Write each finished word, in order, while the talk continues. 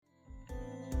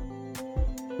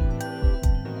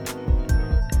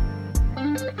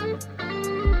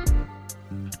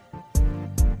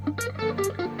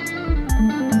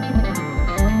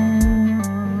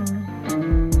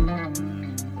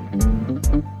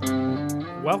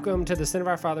Welcome to the Sin of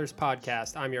Our Fathers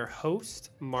podcast. I'm your host,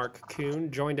 Mark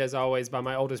Kuhn, joined as always by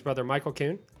my oldest brother, Michael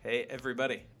Kuhn. Hey,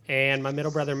 everybody. And my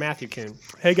middle brother, Matthew Kuhn.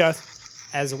 Hey, guys.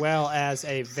 As well as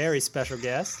a very special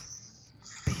guest,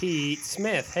 Pete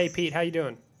Smith. Hey, Pete, how you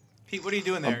doing? Pete, what are you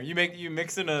doing there? You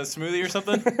mixing a smoothie or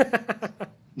something?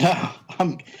 No,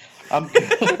 I'm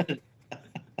good.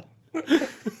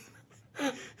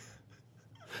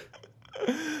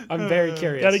 I'm very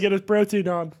curious. Got to get his protein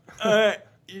on.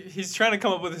 He's trying to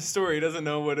come up with a story. He doesn't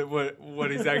know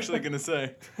what he's actually going to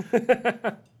say.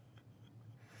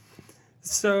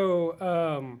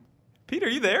 So, Pete, are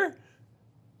you there?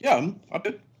 Yeah, I'm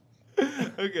good.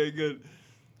 Okay, good.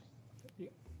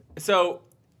 So,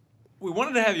 we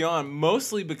wanted to have you on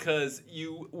mostly because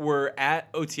you were at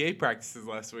OTA practices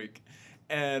last week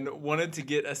and wanted to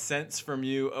get a sense from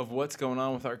you of what's going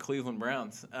on with our Cleveland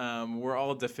Browns. We're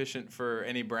all deficient for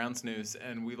any Browns news,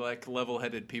 and we like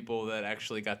level-headed people that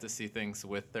actually got to see things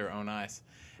with their own eyes.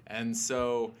 And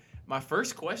so my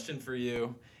first question for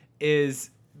you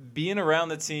is, being around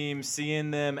the team, seeing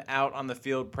them out on the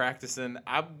field practicing,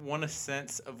 I want a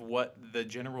sense of what the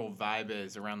general vibe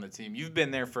is around the team. You've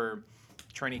been there for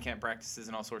training camp practices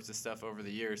and all sorts of stuff over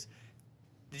the years.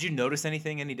 Did you notice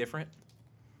anything any different?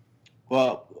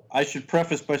 Well, I should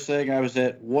preface by saying I was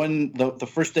at the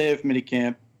first day of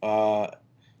minicamp,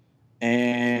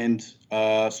 and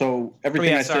so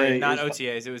everything I say. Not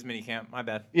OTAs. It was minicamp. My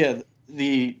bad. Yeah,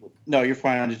 no, you're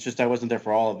fine. It's just I wasn't there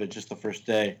for all of it, just the first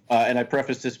day. And I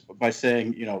preface this by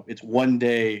saying, it's one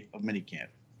day of minicamp.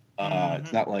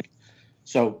 It's not like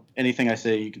so anything I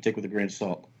say you can take with a grain of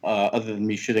salt. Other than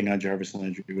me shitting on Jarvis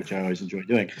Landry, which I always enjoy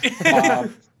doing. I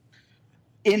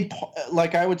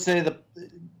would say the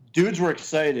dudes were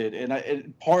excited,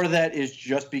 and part of that is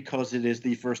just because it is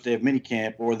the first day of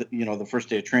minicamp or the first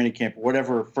day of training camp,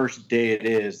 whatever first day it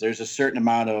is. There's a certain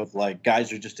amount of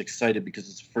guys are just excited because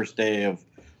it's the first day of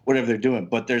whatever they're doing.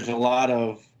 But there's a lot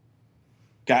of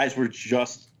guys who are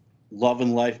just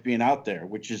loving life being out there,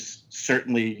 which is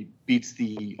certainly beats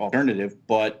the alternative.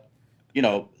 But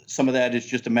some of that is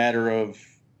just a matter of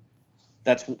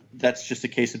that's just a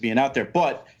case of being out there.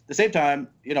 But at the same time,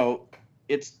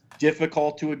 it's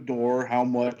difficult to ignore how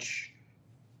much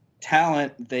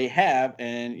talent they have,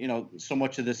 and so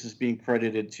much of this is being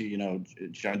credited to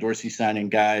John Dorsey signing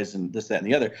guys and this, that, and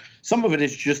the other. Some of it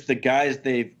is just the guys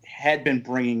they've had been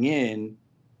bringing in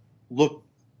look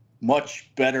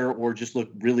much better or just look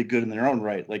really good in their own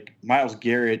right. Like Myles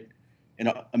Garrett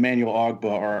and Emmanuel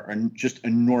Ogbah are just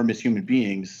enormous human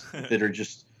beings that are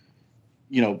just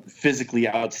physically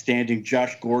outstanding.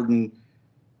 Josh Gordon,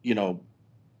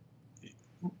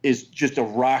 is just a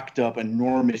rocked up,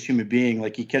 enormous human being.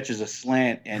 Like he catches a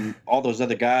slant, and all those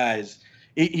other guys,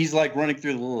 he's like running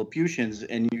through the Lilliputians,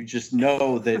 and you just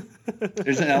know that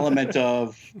there's an element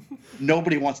of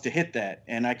nobody wants to hit that,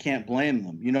 and I can't blame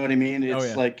them. You know what I mean?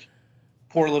 It's like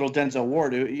poor little Denzel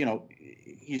Ward.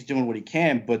 He's doing what he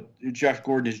can, but Josh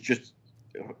Gordon is just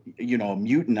a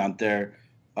mutant out there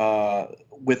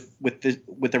with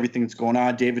everything that's going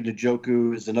on. David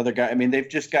Njoku is another guy. I mean, they've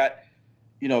just got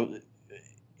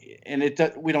and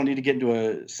we don't need to get into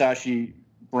a Sashi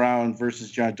Brown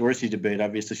versus John Dorsey debate.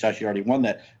 Obviously, Sashi already won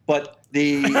that. But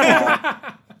the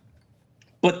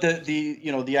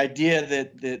the idea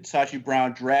that Sashi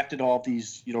Brown drafted all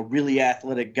these really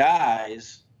athletic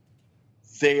guys,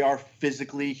 they are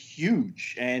physically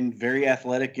huge and very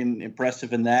athletic and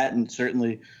impressive in that. And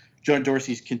certainly, John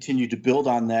Dorsey's continued to build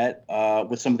on that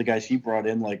with some of the guys he brought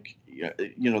in, like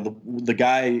the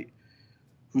guy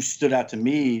who stood out to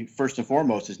me first and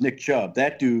foremost is Nick Chubb.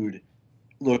 That dude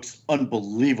looks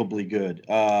unbelievably good.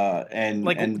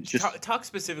 Talk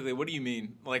specifically. What do you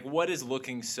mean? Like, what is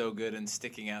looking so good and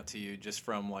sticking out to you just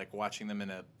from watching them in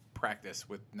a practice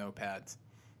with no pads?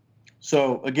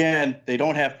 So again, they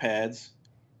don't have pads,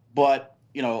 but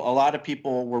a lot of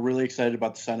people were really excited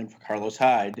about the signing for Carlos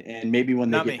Hyde, and maybe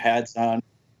when they get pads on,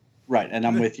 right? And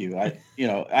I'm with you.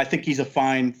 I think he's a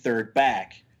fine third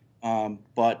back,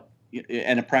 but.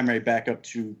 And a primary backup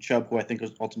to Chubb, who I think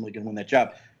is ultimately going to win that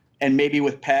job. And maybe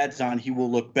with pads on, he will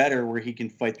look better where he can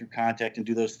fight through contact and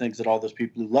do those things that all those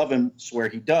people who love him swear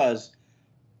he does.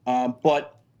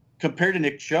 But compared to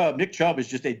Nick Chubb is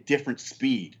just a different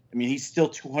speed. I mean, he's still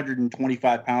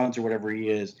 225 pounds or whatever he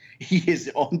is. He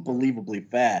is unbelievably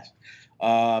fast.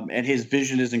 And his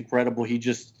vision is incredible. He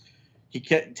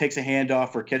takes a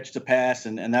handoff or catches a pass.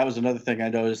 And that was another thing I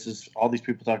noticed is all these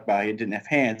people talk about he didn't have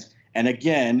hands. And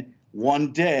again,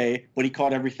 one day, but he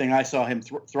caught everything I saw him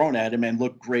thrown at him and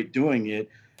looked great doing it.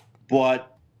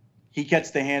 But he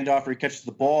gets the handoff or he catches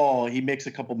the ball, he makes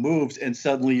a couple moves, and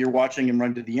suddenly you're watching him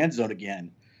run to the end zone again.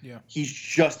 Yeah. He's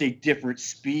just a different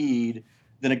speed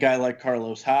than a guy like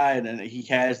Carlos Hyde, and he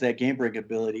has that game break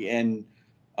ability. And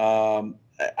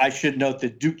I should note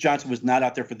that Duke Johnson was not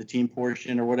out there for the team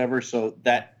portion or whatever, so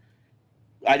that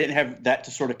I didn't have that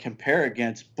to sort of compare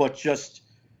against, but just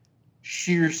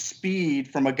sheer speed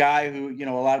from a guy who,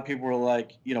 a lot of people were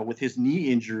like, with his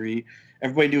knee injury,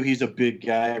 everybody knew he's a big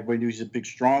guy. Everybody knew he's a big,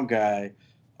 strong guy.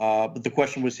 But the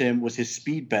question was his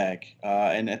speed back.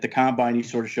 And at the combine, he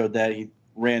sort of showed that he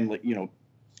ran,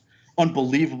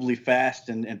 unbelievably fast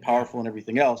and powerful and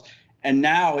everything else. And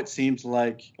now it seems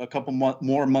like a couple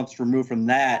more months removed from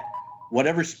that,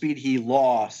 whatever speed he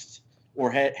lost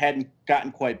or hadn't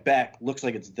gotten quite back looks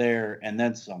like it's there and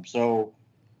then some. So,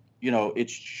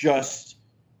 it's just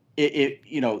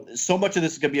so much of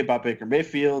this is going to be about Baker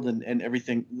Mayfield and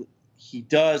everything he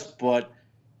does, but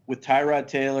with Tyrod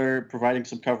Taylor providing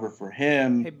some cover for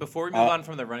him. Hey, before we move on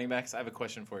from the running backs, I have a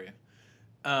question for you.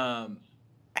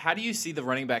 How do you see the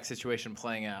running back situation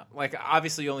playing out? Like,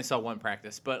 obviously, you only saw one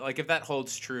practice, but like if that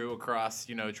holds true across,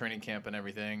 training camp and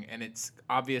everything, and it's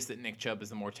obvious that Nick Chubb is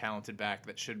the more talented back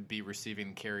that should be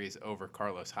receiving carries over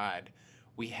Carlos Hyde,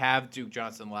 we have Duke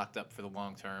Johnson locked up for the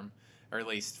long term, or at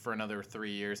least for another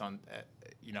 3 years on,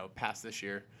 past this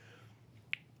year.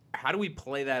 How do we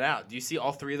play that out? Do you see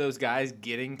all three of those guys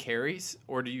getting carries,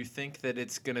 or do you think that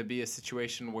it's going to be a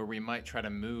situation where we might try to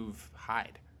move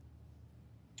Hyde?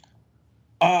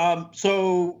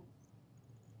 So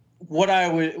what I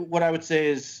would say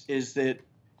is that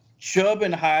Chubb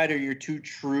and Hyde are your two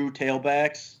true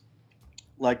tailbacks,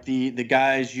 like the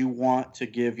guys you want to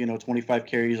give 25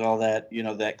 carries, all that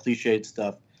that cliched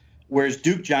stuff. Whereas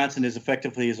Duke Johnson is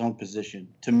effectively his own position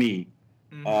to me.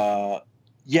 Mm-hmm.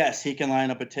 Yes, he can line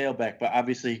up a tailback, but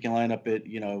obviously he can line up at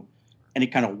any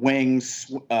kind of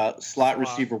wings, slot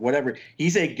receiver, whatever.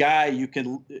 He's a guy you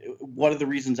can. One of the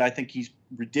reasons I think he's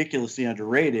ridiculously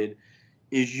underrated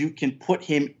is you can put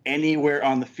him anywhere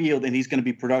on the field and he's going to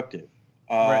be productive.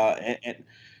 Right.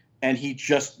 And he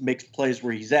just makes plays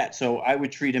where he's at. So I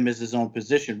would treat him as his own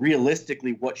position.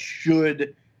 Realistically, what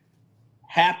should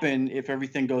happen if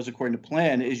everything goes according to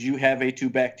plan is you have a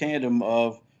two-back tandem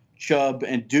of Chubb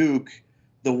and Duke,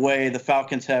 the way the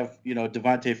Falcons have,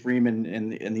 Devontae Freeman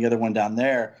and the other one down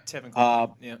there.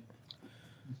 Yeah.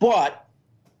 But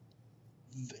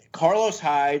Carlos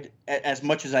Hyde, as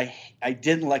much as I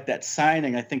didn't like that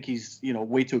signing, I think he's,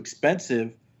 way too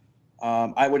expensive.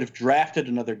 I would have drafted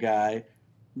another guy.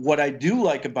 What I do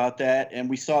like about that, and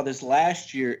we saw this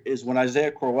last year, is when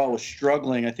Isaiah Crowell was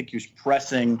struggling, I think he was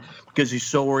pressing because he's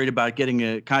so worried about getting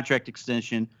a contract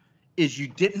extension, is you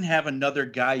didn't have another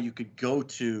guy you could go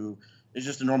to. It's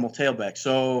just a normal tailback.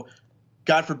 So,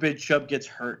 God forbid Chubb gets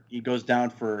hurt. He goes down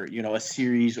for, a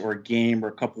series or a game or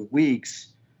a couple of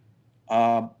weeks.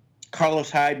 Carlos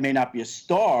Hyde may not be a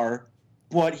star,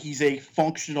 but he's a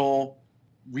functional,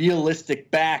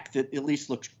 realistic back that at least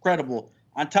looks credible.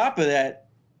 On top of that,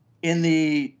 in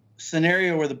the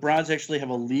scenario where the Browns actually have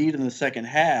a lead in the second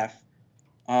half,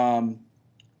 what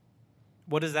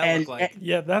does that look like?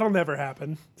 Yeah, that'll never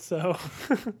happen. So,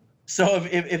 so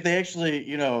if they actually,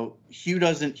 Hugh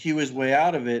doesn't Hugh his way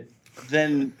out of it,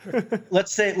 then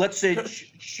let's say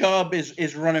Chubb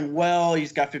is running well,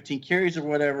 he's got 15 carries or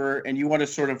whatever, and you want to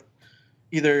sort of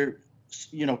either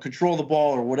control the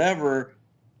ball or whatever.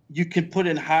 You can put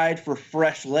in Hyde for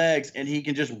fresh legs, and he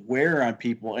can just wear on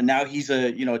people. And now he's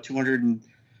a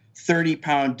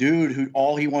 230-pound dude who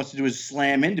all he wants to do is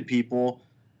slam into people.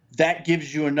 That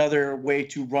gives you another way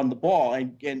to run the ball.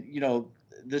 And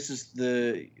this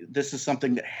is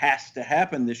something that has to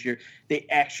happen this year. They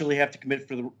actually have to commit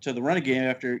to the running game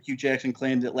after Hugh Jackson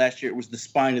claimed that last year it was the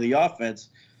spine of the offense.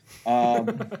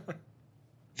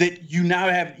 That you now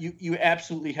have you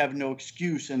absolutely have no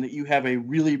excuse, and that you have a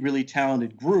really, really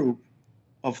talented group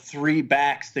of three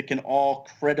backs that can all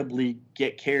credibly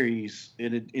get carries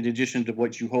in addition to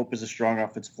what you hope is a strong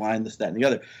offensive line, this, that, and the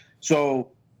other.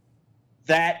 So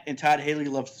that, and Todd Haley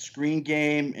loves the screen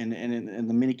game, and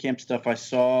the minicamp stuff I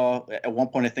saw. At one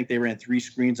point, I think they ran 3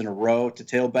 screens in a row to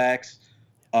tailbacks.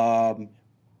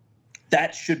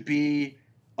 That should be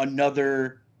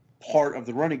another part of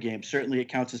the running game. Certainly it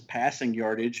counts as passing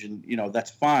yardage, and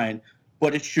that's fine,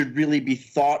 but it should really be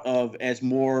thought of as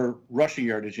more rushing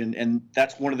yardage, and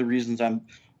that's one of the reasons I'm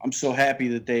so happy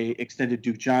that they extended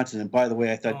Duke Johnson. And by the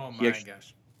way, I thought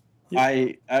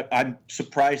I'm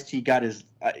surprised he got his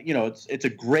it's a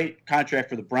great contract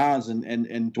for the Browns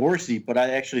and Dorsey, but I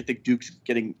actually think Duke's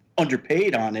getting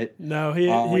underpaid on it. No,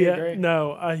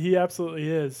 he absolutely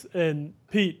is. And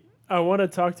Pete, I want to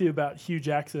talk to you about Hugh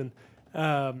Jackson.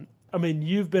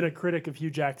 You've been a critic of Hugh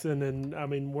Jackson,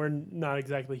 and we're not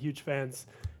exactly huge fans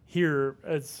here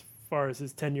as far as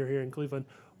his tenure here in Cleveland.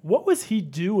 What was he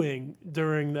doing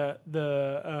during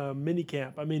the mini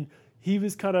camp? I mean, he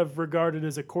was kind of regarded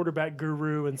as a quarterback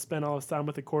guru and spent all his time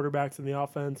with the quarterbacks in the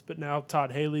offense, but now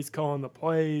Todd Haley's calling the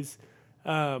plays.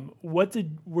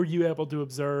 Were you able to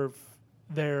observe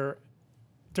there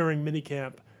during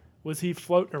minicamp? Was he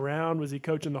floating around? Was he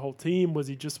coaching the whole team? Was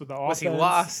he just with the offense? Was he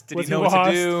lost? Did he know what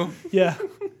to do? Yeah.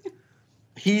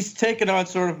 He's taken on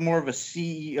sort of more of a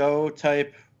CEO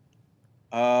type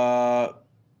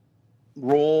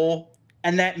role,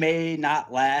 and that may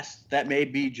not last. That may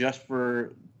be just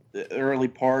for the early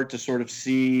part to sort of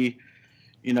see,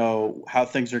 how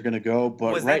things are going to go.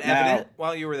 But was right that now, evident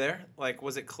while you were there? Like,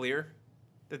 was it clear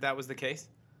that was the case?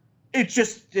 It's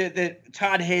just that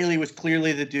Todd Haley was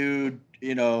clearly the dude,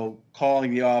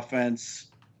 calling the offense.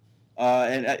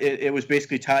 And it was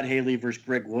basically Todd Haley versus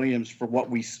Greg Williams for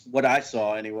what I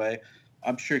saw anyway.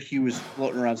 I'm sure Hugh was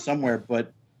floating around somewhere,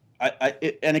 but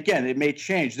and again, it may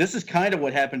change. This is kind of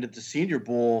what happened at the Senior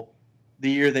Bowl the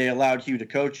year they allowed Hugh to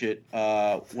coach it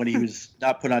when he was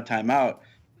not put on timeout.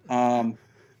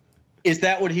 Is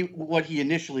that what he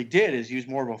initially did? Is he was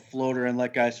more of a floater and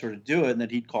let guys sort of do it, and then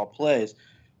he'd call plays.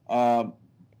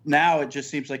 Now it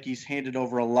just seems like he's handed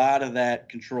over a lot of that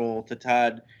control to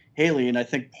Todd Haley, and I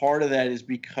think part of that is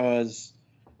because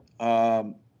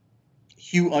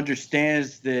Hugh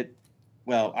understands that.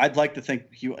 Well, I'd like to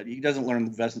think he doesn't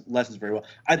learn lessons very well.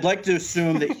 I'd like to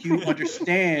assume that Hugh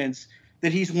understands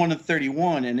that he's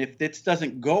 1-31, and if this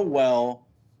doesn't go well,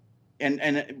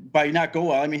 and by not go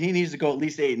well, I mean he needs to go at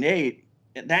least 8-8,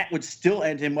 and that would still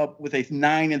end him up with a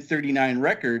 9-39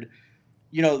 record.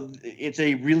 It's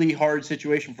a really hard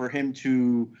situation for him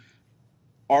to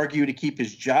argue to keep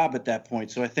his job at that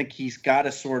point. So I think he's got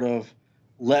to sort of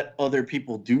let other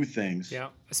people do things. Yeah,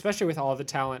 especially with all the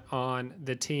talent on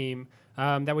the team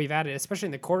that we've added, especially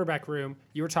in the quarterback room.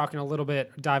 You were talking a little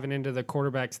bit, diving into the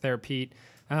quarterbacks there, Pete.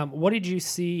 What did you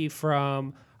see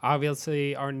from,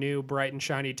 obviously, our new bright and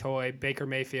shiny toy, Baker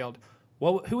Mayfield?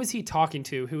 Who was he talking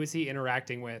to? Who was he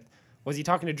interacting with? Was he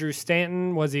talking to Drew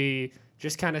Stanton? Was he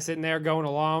just kind of sitting there going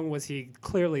along? Was he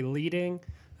clearly leading?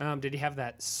 Did he have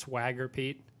that swagger,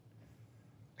 Pete?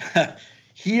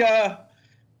 He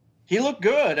looked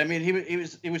good. I mean,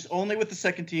 he was only with the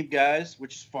second team guys,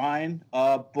 which is fine.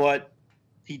 But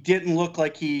he didn't look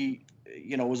like he,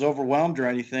 was overwhelmed or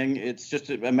anything. It's just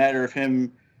a matter of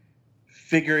him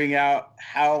figuring out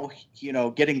how,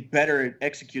 getting better at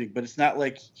executing. But it's not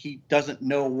like he doesn't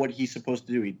know what he's supposed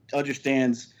to do. He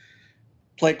understands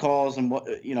play calls and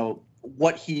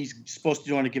what he's supposed to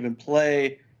do on a given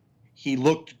play. He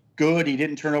looked good. He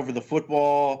didn't turn over the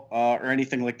football or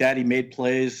anything like that. He made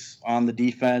plays on the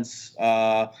defense.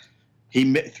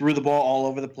 He threw the ball all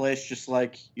over the place, just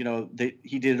like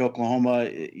he did at Oklahoma.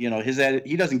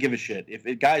 He doesn't give a shit. If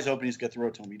a guy's open, he's gonna throw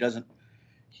it to him. He doesn't.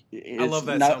 I love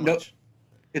that so much.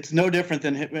 It's no different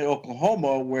than him at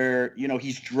Oklahoma, where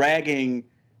he's dragging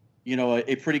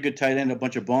a pretty good tight end, a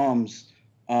bunch of bums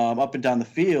up and down the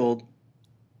field.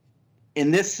 In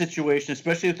this situation,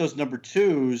 especially with those number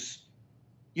twos,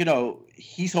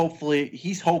 he's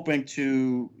hoping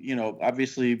to,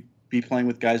 obviously be playing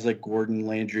with guys like Gordon,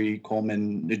 Landry,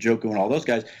 Coleman, Njoku, and all those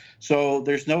guys. So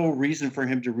there's no reason for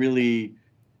him to really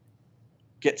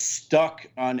get stuck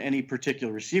on any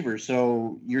particular receiver.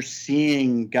 So you're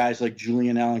seeing guys like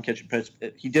Julian Allen catching passes.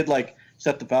 He did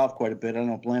set the valve quite a bit. I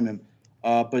don't blame him.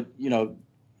 But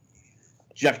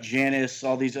Jeff Janis,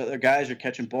 all these other guys are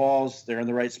catching balls. They're in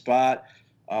the right spot.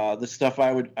 The stuff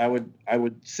I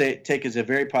would say take as a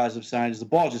very positive sign is the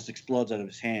ball just explodes out of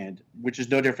his hand, which is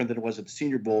no different than it was at the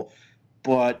Senior Bowl.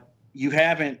 But you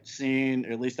haven't seen,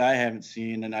 or at least I haven't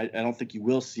seen, and I don't think you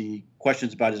will see,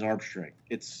 questions about his arm strength.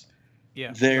 It's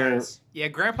there. Nice. Yeah,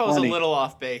 Grandpa was a little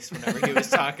off base whenever he was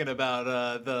talking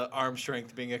about the arm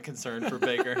strength being a concern for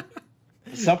Baker.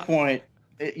 At some point,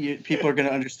 people are going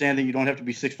to understand that you don't have to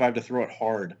be 6'5" to throw it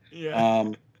hard.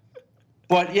 Yeah.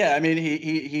 But yeah, I mean,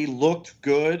 he looked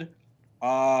good.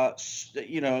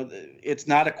 It's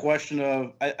not a question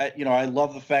of I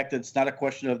love the fact that it's not a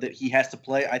question of that he has to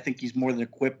play. I think he's more than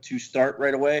equipped to start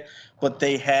right away. But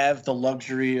they have the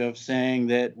luxury of saying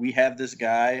that we have this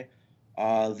guy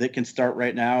that can start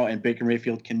right now, and Baker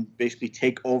Mayfield can basically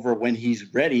take over when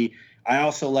he's ready. I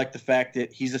also like the fact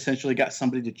that he's essentially got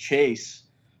somebody to chase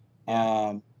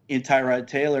in Tyrod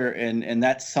Taylor, and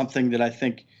that's something that I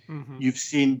think you've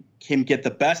seen him get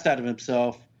the best out of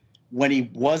himself when he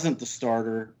wasn't the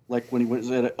starter, like when he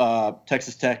was at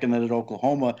Texas Tech and then at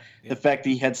Oklahoma. The fact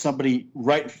that he had somebody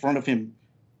right in front of him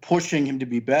pushing him to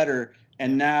be better.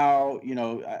 And now,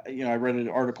 I read an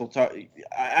article.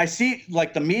 I see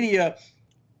the media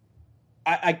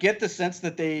I get the sense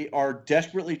that they are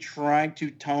desperately trying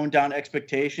to tone down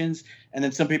expectations, and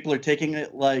then some people are taking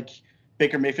it like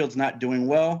Baker Mayfield's not doing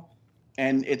well,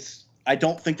 and I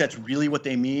don't think that's really what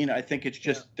they mean. I think it's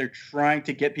just they're trying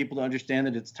to get people to understand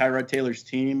that it's Tyrod Taylor's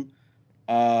team,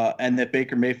 and that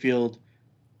Baker Mayfield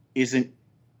isn't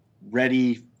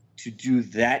ready to do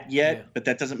that yet, but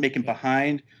that doesn't make him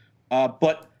behind.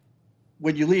 But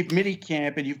when you leave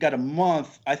minicamp and you've got a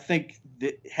month, I think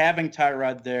that having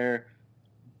Tyrod there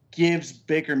gives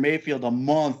Baker Mayfield a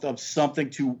month of something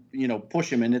to,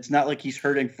 push him. And it's not like he's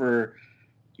hurting for,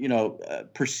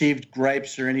 perceived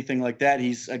gripes or anything like that.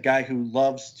 He's a guy who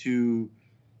loves to,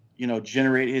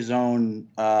 generate his own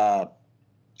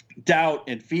doubt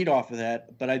and feed off of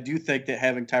that. But I do think that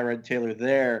having Tyrod Taylor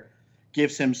there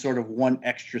gives him sort of one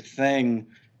extra thing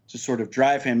to sort of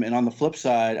drive him. And on the flip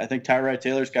side, I think Tyrod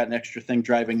Taylor's got an extra thing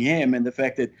driving him, and the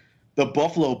fact that the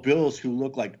Buffalo Bills, who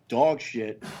look like dog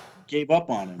shit, gave up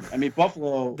on him. I mean, the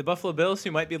Buffalo Bills,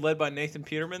 who might be led by Nathan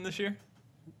Peterman this year.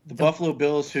 The Buffalo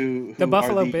Bills, who the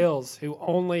Buffalo Bills, who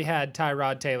only had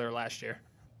Tyrod Taylor last year,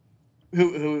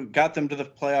 who got them to the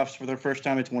playoffs for their first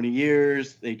time in 20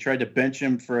 years. They tried to bench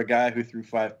him for a guy who threw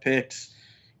 5 picks.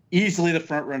 Easily the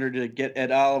front runner to get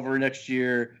Ed Oliver next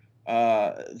year.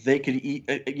 They could eat.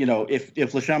 If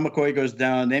LaShawn McCoy goes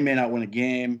down, they may not win a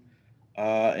game.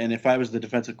 And if I was the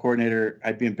defensive coordinator,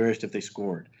 I'd be embarrassed if they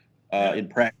scored in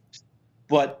practice.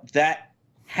 But that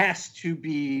has to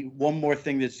be one more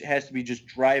thing that has to be just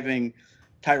driving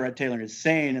Tyrod Taylor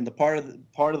insane. And the part of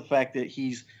the fact that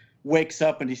he's wakes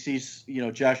up and he sees,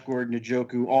 Josh Gordon,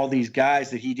 Njoku, all these guys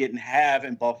that he didn't have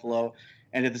in Buffalo.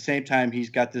 And at the same time, he's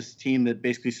got this team that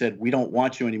basically said, we don't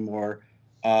want you anymore.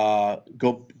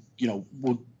 Go,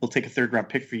 we'll take a 3rd-round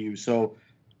pick for you. So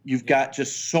you've got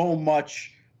just so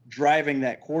much driving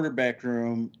that quarterback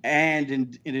room. And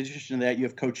in addition to that, you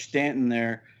have Coach Stanton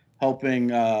there helping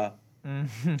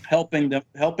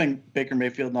Baker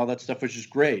Mayfield and all that stuff, which is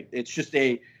great. It's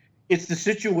the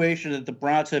situation that the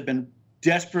Browns have been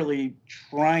desperately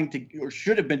trying to, or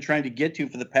should have been trying to get to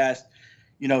for the past,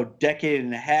 decade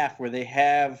and a half, where they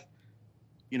have,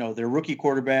 their rookie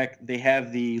quarterback. They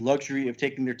have the luxury of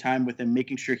taking their time with him,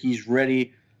 making sure he's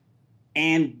ready,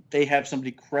 and they have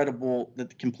somebody credible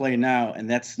that can play now. And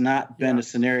that's not been a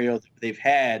scenario that they've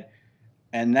had.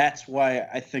 And that's why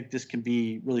I think this can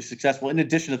be really successful. In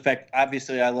addition to the fact,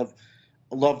 obviously, I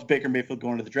loved Baker Mayfield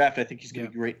going to the draft. I think he's going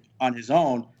to be great on his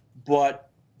own. But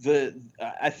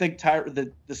I think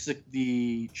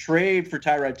the trade for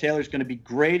Tyrod Taylor is going to be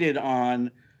graded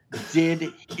on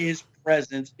did his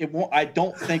presence. I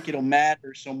don't think it'll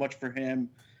matter so much for him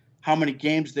how many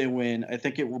games they win. I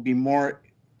think it will be more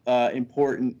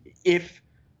important if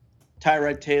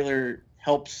Tyrod Taylor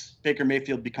helps Baker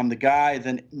Mayfield become the guy.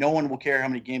 Then no one will care how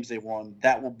many games they won.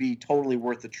 That will be totally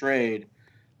worth the trade,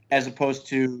 as opposed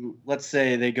to, let's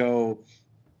say they go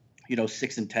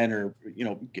 6-10 or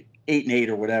 8-8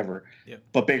 or whatever,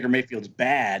 but Baker Mayfield's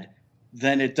bad,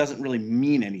 then it doesn't really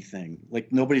mean anything.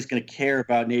 Like, nobody's going to care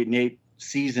about an 8-8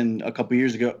 season a couple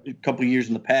years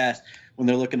in the past, when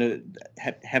they're looking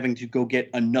at having to go get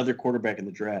another quarterback in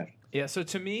the draft. Yeah. So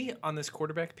to me, on this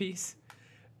quarterback piece,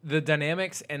 the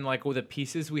dynamics and the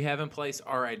pieces we have in place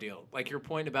are ideal. Like, your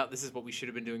point about this is what we should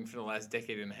have been doing for the last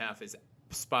decade and a half is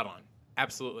spot on.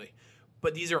 Absolutely.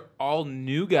 But these are all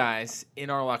new guys in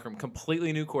our locker room,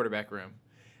 completely new quarterback room.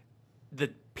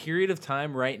 The period of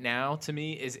time right now, to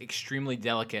me, is extremely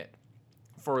delicate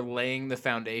for laying the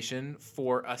foundation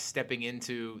for us stepping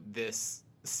into this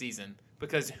season,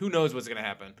 because who knows what's going to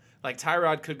happen. Like,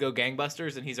 Tyrod could go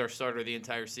gangbusters and he's our starter the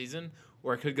entire season,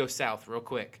 or it could go south real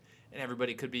quick and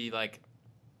everybody could be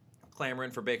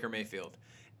clamoring for Baker Mayfield.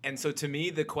 And so to me,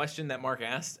 the question that Mark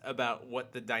asked about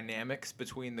what the dynamics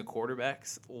between the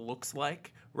quarterbacks looks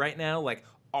like right now,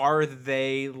 are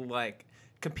they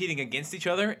competing against each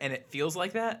other and it feels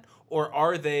like that? Or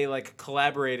are they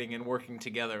collaborating and working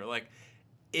together?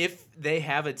 If they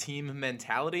have a team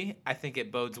mentality, I think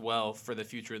it bodes well for the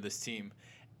future of this team.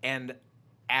 And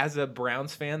as a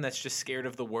Browns fan that's just scared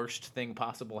of the worst thing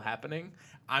possible happening,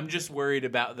 I'm just worried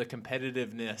about the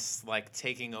competitiveness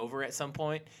taking over at some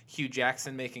point. Hugh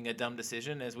Jackson making a dumb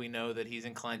decision, as we know that he's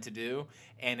inclined to do,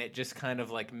 and it just kind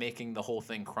of making the whole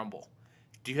thing crumble.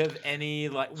 Do you have any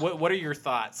what are your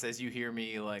thoughts as you hear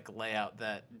me lay out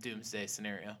that doomsday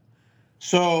scenario?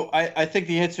 So I think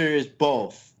the answer is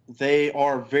both. They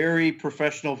are very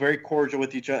professional, very cordial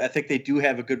with each other. I think they do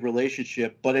have a good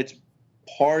relationship, but it's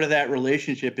part of that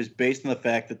relationship is based on the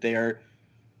fact that they are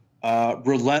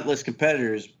relentless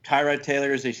competitors. Tyrod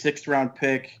Taylor is a 6th-round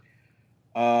pick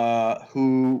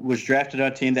who was drafted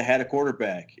on a team that had a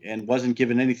quarterback and wasn't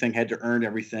given anything, had to earn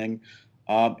everything.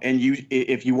 And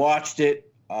if you watched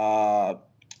it,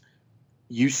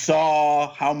 you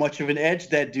saw how much of an edge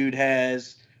that dude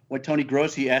has when Tony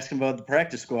Grossi asked him about the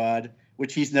practice squad,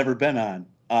 which he's never been on.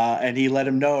 And he let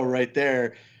him know right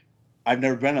there, I've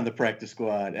never been on the practice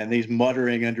squad. And he's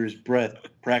muttering under his breath,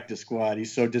 practice squad.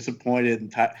 He's so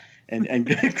disappointed.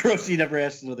 And Grossi never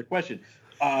asked another question.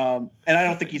 And I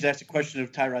don't think he's asked a question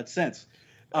of Tyrod since.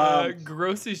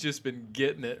 Grossi's just been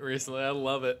getting it recently. I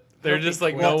love it. They're Hope he just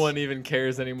like, quits. no one even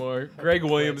cares anymore. Greg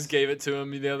Williams gave it to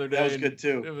him the other day. That was and good,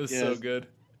 too. It was Yeah. so good.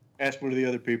 Ask one of the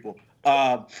other people.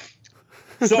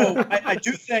 So I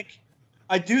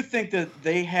do think that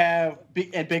they have,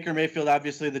 and Baker Mayfield,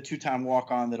 obviously the two-time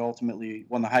walk-on that ultimately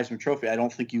won the Heisman Trophy. I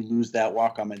don't think you lose that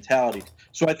walk-on mentality.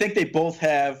 So I think they both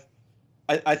have.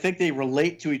 I think they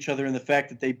relate to each other in the fact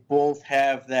that they both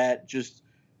have that just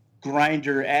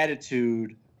grinder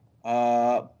attitude.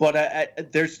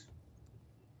 But there's,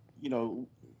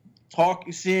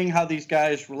 seeing how these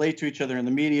guys relate to each other in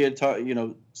the media,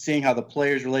 seeing how the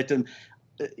players relate to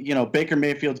them. Baker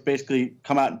Mayfield's basically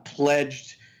come out and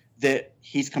pledged that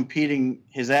he's competing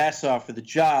his ass off for the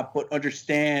job, but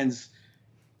understands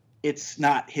it's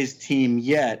not his team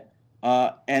yet.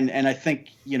 And I think,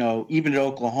 even at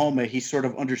Oklahoma, he sort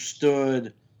of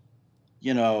understood,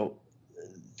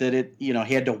 that he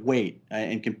had to wait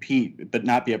and compete, but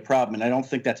not be a problem. And I don't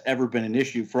think that's ever been an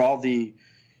issue for all the,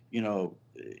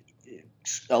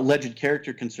 alleged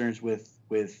character concerns with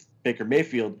Baker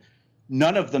Mayfield.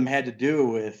 None of them had to do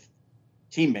with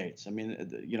teammates. I mean,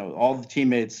 all the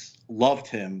teammates loved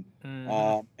him.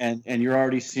 Mhm. And you're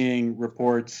already seeing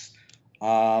reports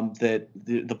that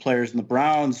the players in the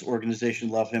Browns organization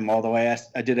love him. Although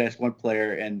I did ask one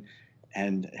player,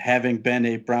 and having been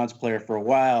a Browns player for a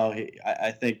while,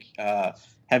 I think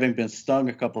having been stung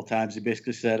a couple of times, he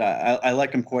basically said, I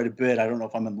like him quite a bit. I don't know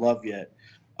if I'm in love yet,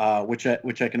 which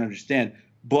I can understand.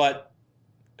 But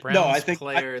Browns no, I think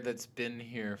player that's been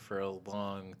here for a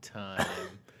long time.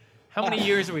 How many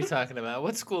years are we talking about?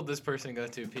 What school did this person go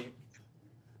to, Pete?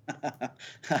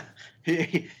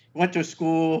 he went to a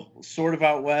school sort of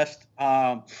out west.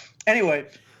 Anyway,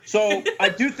 so I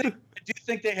do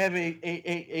think they have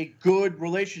a good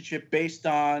relationship based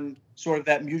on sort of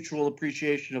that mutual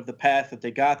appreciation of the path that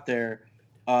they got there.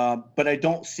 But I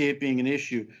don't see it being an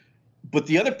issue. But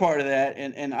the other part of that,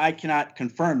 and I cannot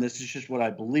confirm this, is just what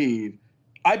I believe.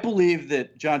 I believe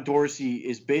that John Dorsey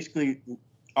is basically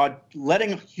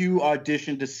letting Hugh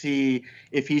audition to see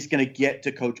if he's going to get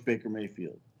to coach Baker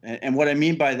Mayfield. And what I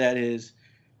mean by that is,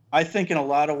 I think in a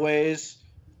lot of ways,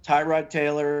 Tyrod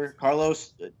Taylor,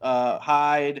 Carlos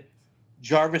Hyde,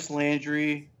 Jarvis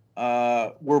Landry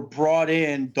were brought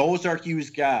in. Those are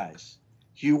Hugh's guys.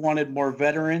 Hugh wanted more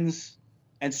veterans,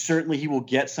 and certainly he will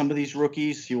get some of these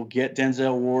rookies. He will get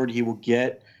Denzel Ward. He will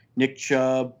get Nick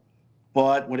Chubb.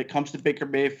 But when it comes to Baker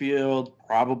Mayfield,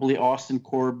 probably Austin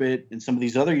Corbett and some of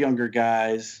these other younger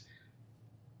guys,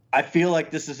 I feel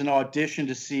like this is an audition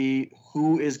to see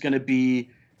who is going to be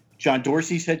John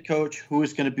Dorsey's head coach, who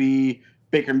is going to be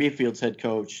Baker Mayfield's head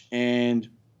coach. And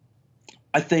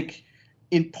I think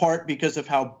in part because of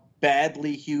how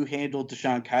badly Hugh handled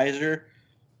DeShone Kizer,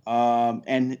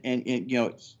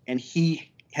 and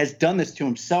he has done this to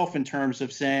himself in terms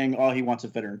of saying, oh, he wants a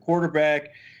veteran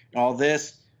quarterback and all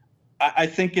this. I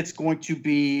think it's going to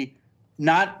be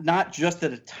not just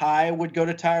that a tie would go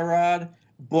to Tyrod,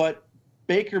 but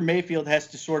Baker Mayfield has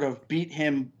to sort of beat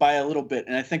him by a little bit.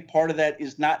 And I think part of that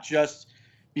is not just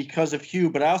because of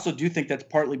Hugh, but I also do think that's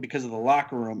partly because of the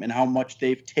locker room and how much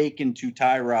they've taken to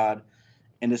Tyrod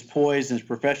and his poise and his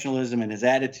professionalism and his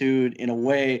attitude in a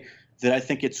way that I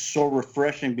think it's so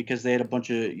refreshing, because they had a bunch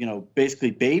of,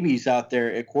 basically babies out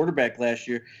there at quarterback last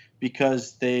year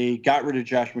because they got rid of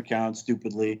Josh McCown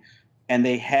stupidly. And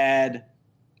they had,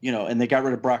 and they got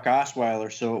rid of Brock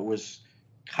Osweiler, so it was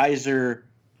Kizer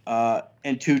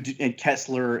and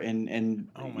Kessler and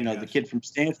the kid from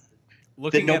Stanford.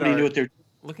 Looking that nobody knew what they're.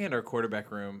 Looking at our quarterback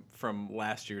room from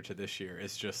last year to this year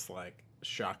is just like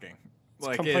shocking.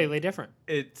 It's completely different.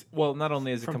 It's not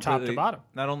only is it from completely top to bottom.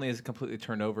 Not only is it completely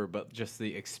turned over, but just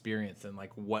the experience and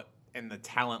and the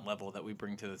talent level that we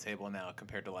bring to the table now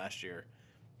compared to last year.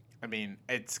 I mean,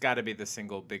 it's got to be the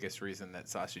single biggest reason that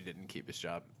Sashi didn't keep his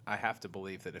job. I have to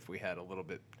believe that if we had a little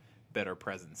bit better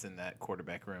presence in that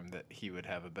quarterback room, that he would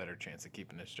have a better chance of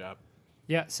keeping his job.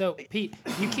 Yeah, so, Pete,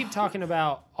 you keep talking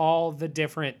about all the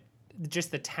different, just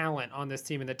the talent on this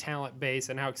team and the talent base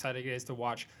and how exciting it is to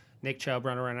watch Nick Chubb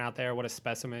run around out there. What a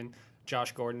specimen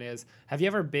Josh Gordon is. Have you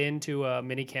ever been to a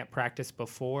minicamp practice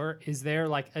before? Is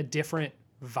there, a different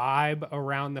vibe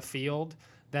around the field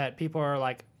that people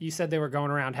are you said they were going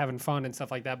around having fun and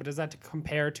stuff like that, but does that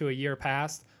compare to a year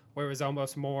past where it was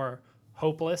almost more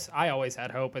hopeless. I always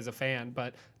had hope as a fan,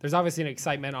 but there's obviously an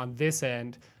excitement on this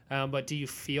end. But do you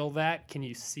feel that? Can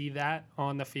you see that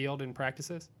on the field in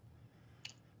practices?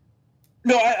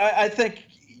 No, I think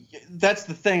that's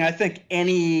the thing. I think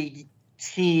any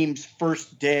team's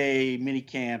first day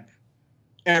minicamp,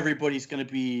 everybody's going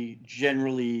to be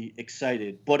generally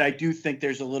excited. But I do think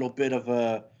there's a little bit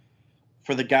of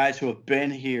for the guys who have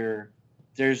been here,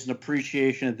 there's an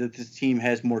appreciation that this team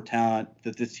has more talent,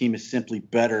 that this team is simply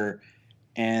better,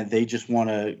 and they just want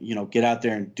to, get out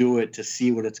there and do it to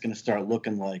see what it's going to start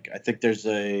looking like. I think there's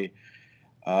and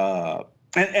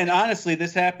honestly,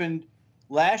 this happened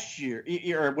last year,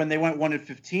 or when they went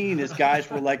 1-15, as guys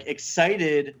were like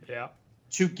excited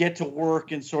to get to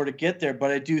work and sort of get there.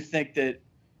 But I do think that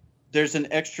there's an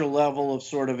extra level of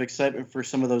sort of excitement for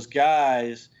some of those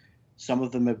guys. Some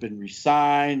of them have been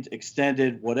re-signed,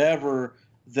 extended, whatever,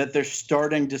 that they're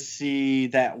starting to see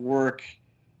that work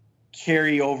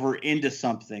carry over into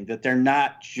something, that they're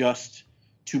not just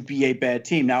to be a bad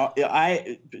team. Now,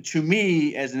 to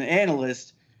me, as an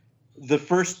analyst, the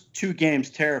first 2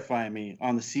 games terrify me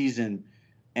on the season.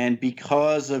 And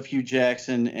because of Hugh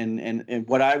Jackson and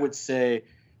what I would say,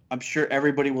 I'm sure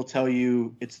everybody will tell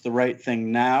you it's the right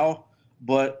thing now.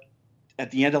 But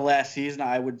at the end of last season,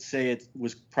 I would say it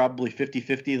was probably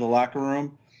 50-50 the locker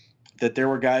room, that there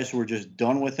were guys who were just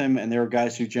done with him, and there were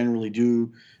guys who generally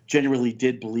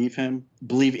did believe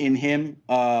in him.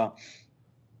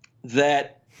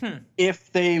 That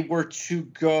if they were to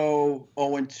go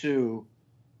 0-2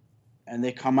 and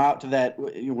they come out to that,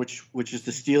 which is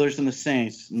the Steelers and the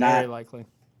Saints, very likely,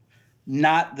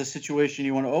 not the situation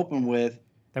you want to open with.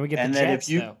 Then we get the Jets,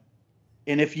 though.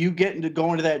 And if you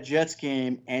go into that Jets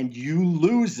game and you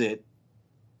lose it,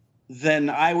 then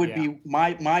I would be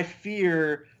my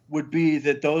fear would be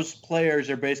that those players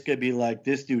are basically be like,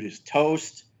 this dude is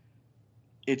toast.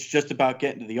 It's just about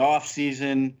getting to the off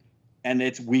season, and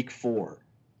it's week 4,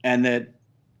 and that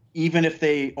even if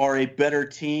they are a better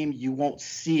team, you won't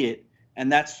see it.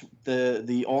 And that's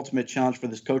the ultimate challenge for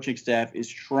this coaching staff, is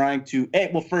trying to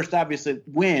first obviously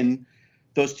win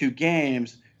those 2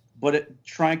 games, but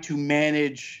trying to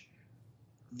manage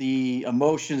the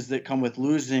emotions that come with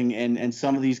losing. And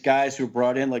some of these guys who are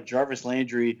brought in, like Jarvis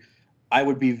Landry, I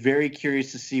would be very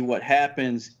curious to see what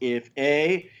happens if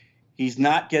he's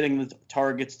not getting the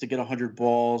targets to get 100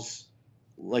 balls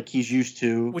like he's used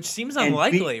to, which seems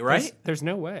unlikely, right? There's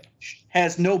no way.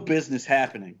 Has no business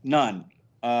happening, none.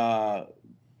 But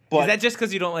is that just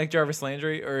because you don't like Jarvis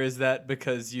Landry, or is that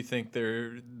because you think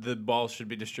the ball should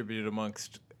be distributed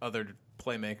amongst other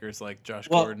playmakers like Josh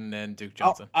Gordon and Duke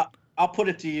Johnson? I'll put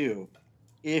it to you.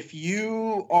 If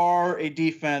you are a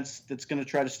defense that's going to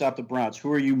try to stop the Browns,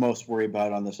 who are you most worried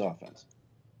about on this offense?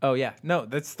 Oh, yeah. No,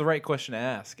 that's the right question to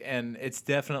ask. And it's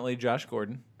definitely Josh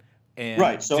Gordon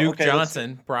and Duke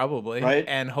Johnson, probably, right?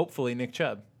 And hopefully Nick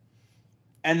Chubb.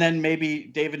 And then maybe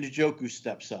David Njoku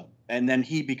steps up, and then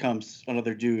he becomes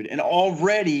another dude. And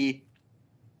already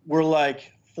we're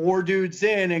like 4 dudes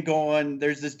in and going,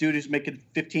 there's this dude who's making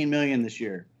 $15 million this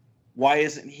year. Why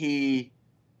isn't he,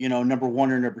 number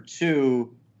 1 or number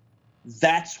 2?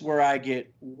 That's where I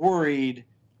get worried.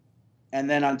 And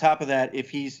then on top of that,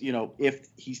 if he's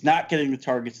not getting the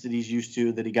targets that he's used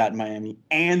to, that he got in Miami,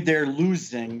 and they're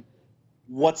losing,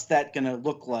 what's that going to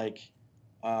look like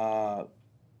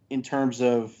in terms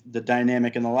of the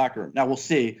dynamic in the locker room? Now we'll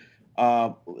see.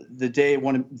 The day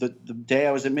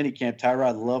I was at minicamp,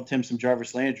 Tyrod loved him some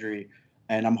Jarvis Landry,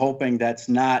 and I'm hoping that's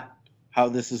not how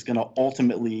this is going to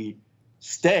ultimately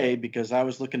stay, because I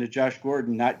was looking at Josh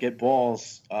Gordon not get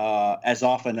balls as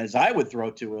often as I would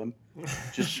throw to him,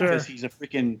 just because he's a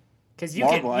freaking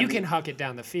marvel. You can huck it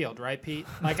down the field, right, Pete?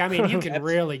 Like, I mean, you can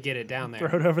really get it down there.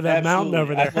 Throw it over that mountain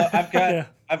over there.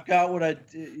 I've got what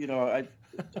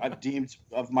I've deemed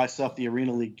of myself the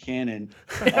Arena League cannon.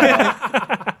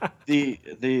 I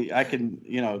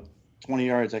can 20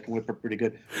 yards I can whip it pretty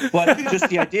good, but just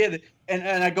the idea that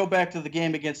and I go back to the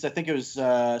game against, I think it was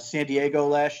San Diego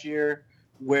last year,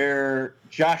 where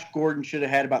Josh Gordon should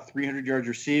have had about 300 yards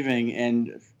receiving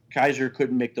and Kaiser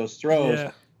couldn't make those throws.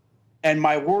 Yeah. And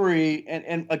my worry,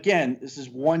 and again, this is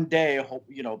one day,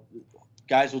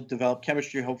 guys will develop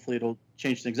chemistry. Hopefully it'll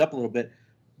change things up a little bit.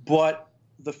 But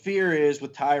the fear is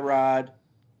with Tyrod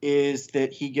is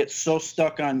that he gets so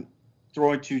stuck on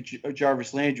throwing to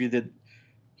Jarvis Landry that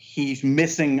he's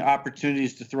missing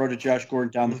opportunities to throw to Josh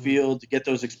Gordon down the field to get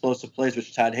those explosive plays,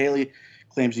 which Todd Haley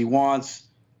claims he wants,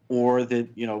 or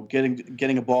that,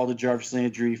 getting a ball to Jarvis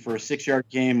Landry for a 6-yard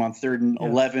game on 3rd and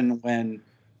 11 when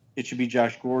it should be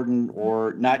Josh Gordon,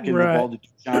 or not getting the ball to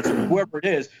Johnson, or whoever it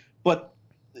is. But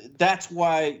that's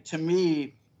why, to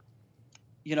me,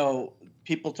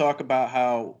 people talk about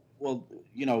how, well,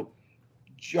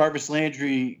 Jarvis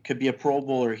Landry could be a Pro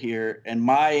Bowler here, and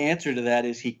my answer to that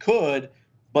is he could,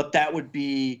 but that would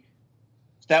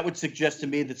suggest to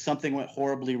me that something went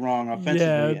horribly wrong offensively.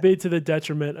 Yeah, it'd be to the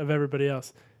detriment of everybody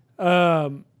else.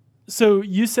 So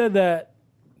you said that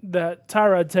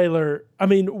Tyrod Taylor. I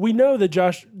mean, we know the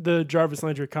Jarvis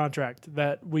Landry contract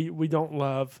that we don't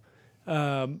love,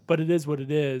 but it is what it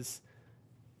is.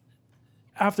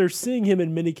 After seeing him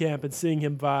in minicamp and seeing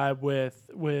him vibe with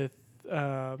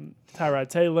Tyrod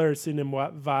Taylor, seeing him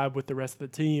vibe with the rest of the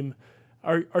team,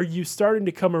 are you starting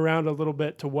to come around a little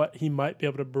bit to what he might be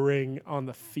able to bring on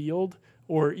the field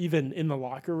or even in the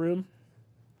locker room?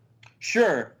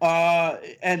 Sure.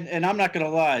 And I'm not going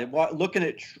to lie. Looking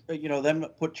at, them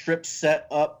put trips set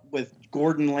up with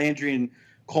Gordon, Landry, and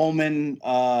Coleman,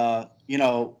 as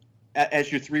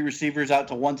your three receivers out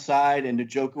to one side and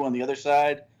Njoku on the other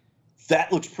side,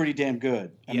 that looks pretty damn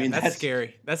good. I mean, that's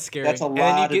scary. That's scary. That's a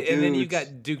lot of dudes. And then you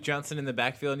got Duke Johnson in the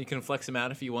backfield, and you can flex him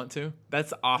out if you want to.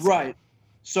 That's awesome. Right.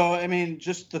 So, I mean,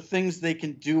 just the things they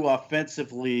can do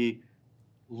offensively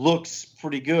looks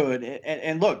pretty good.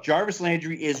 And look, Jarvis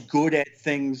Landry is good at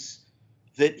things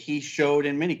that he showed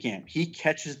in minicamp. He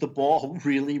catches the ball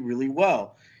really, really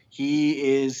well.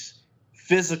 He is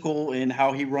physical in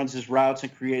how he runs his routes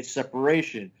and creates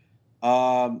separation.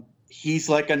 He's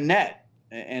like a net.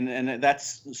 And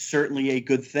that's certainly a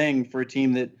good thing for a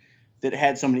team that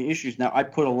had so many issues. Now, I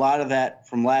put a lot of that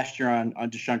from last year on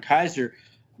DeShone Kizer,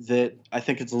 that I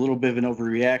think it's a little bit of an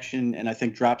overreaction, and I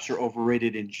think drops are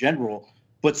overrated in general.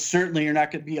 But certainly you're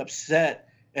not going to be upset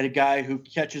at a guy who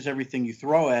catches everything you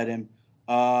throw at him,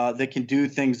 that can do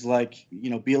things like,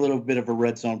 be a little bit of a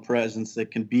red zone presence,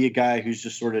 that can be a guy who's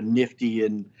just sort of nifty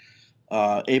and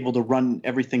able to run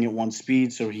everything at one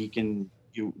speed so he can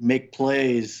make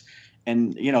plays.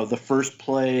 And, the first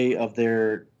play of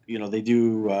their, they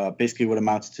do basically what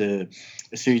amounts to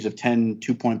a series of 10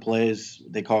 2-point plays.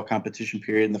 They call it competition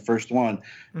period. And the first one,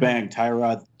 bang,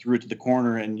 Tyrod threw it to the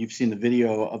corner, and you've seen the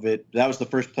video of it. That was the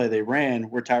first play they ran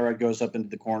where Tyrod goes up into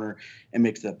the corner and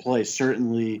makes that play.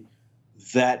 Certainly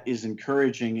that is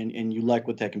encouraging, and you like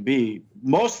what that can be.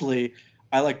 Mostly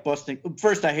I like busting.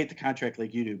 First, I hate the contract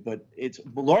like you do, but it's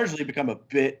largely become a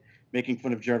bit making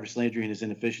fun of Jarvis Landry and his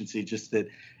inefficiency, just that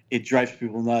it drives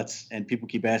people nuts, and people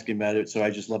keep asking about it, so I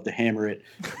just love to hammer it.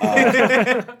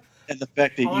 And the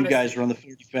fact that you guys run the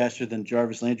 40 faster than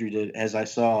Jarvis Landry did, as I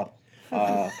saw.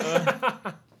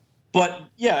 But,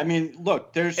 yeah, I mean,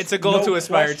 look, it's a goal to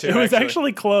aspire to. It was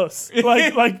actually close,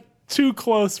 like too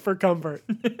close for comfort.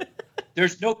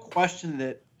 There's no question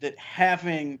that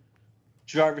having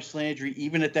Jarvis Landry,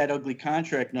 even at that ugly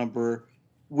contract number,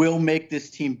 will make this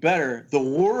team better. The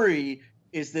worry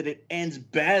is that it ends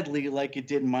badly like it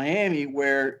did in Miami,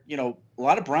 where, a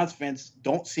lot of Browns fans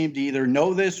don't seem to either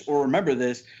know this or remember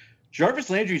this. Jarvis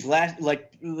Landry's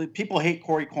people hate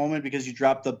Corey Coleman because he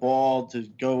dropped the ball to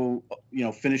go,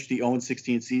 finish the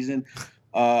 0-16 season.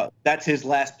 That's his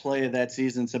last play of that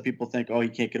season. Some people think, he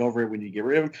can't get over it when you get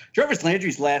rid of him. Jarvis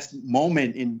Landry's last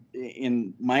moment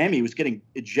in Miami was getting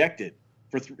ejected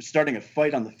for starting a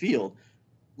fight on the field.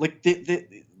 Like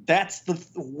that's the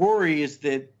worry, is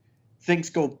that things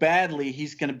go badly,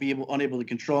 he's going to be unable to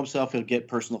control himself. He'll get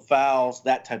personal fouls,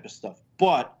 that type of stuff.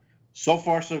 But so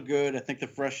far, so good. I think the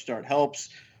fresh start helps.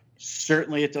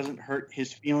 Certainly, it doesn't hurt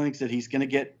his feelings that he's going to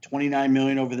get $29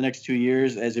 million over the next 2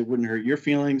 years, as it wouldn't hurt your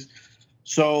feelings.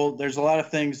 So there's a lot of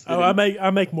things.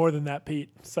 I make more than that, Pete.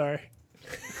 Sorry.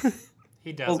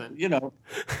 He doesn't. Well,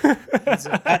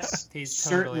 he's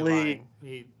certainly totally lying.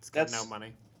 He's got no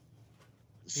money.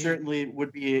 Certainly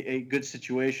would be a good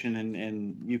situation,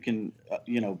 and you can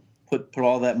put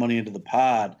all that money into the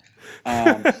pod.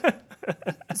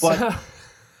 But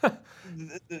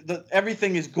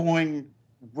everything is going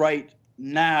right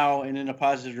now and in a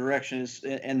positive direction,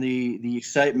 and the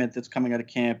excitement that's coming out of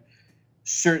camp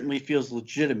certainly feels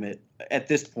legitimate at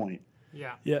this point.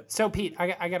 Yeah. Yep. So, Pete,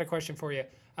 I got a question for you.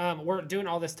 We're doing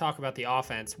all this talk about the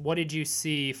offense. What did you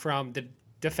see from the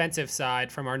defensive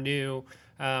side from our new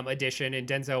addition in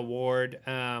Denzel Ward?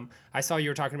 I saw you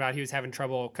were talking about he was having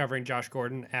trouble covering Josh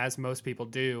Gordon, as most people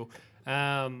do.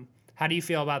 How do you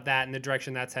feel about that and the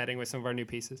direction that's heading with some of our new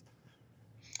pieces?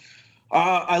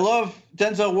 I love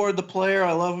Denzel Ward, the player.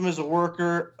 I love him as a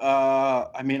worker.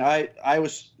 I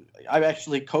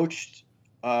actually coached,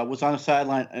 was on the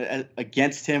sideline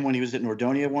against him when he was at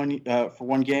Nordonia for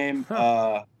one game.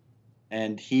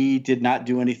 and he did not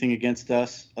do anything against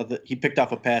us. He picked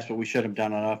off a pass, but we shut him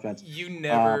down on offense. You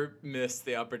never missed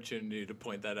the opportunity to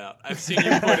point that out. I've seen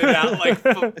you point it out like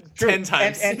 10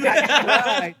 times.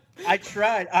 And I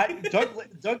tried.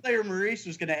 Doug Layer Maurice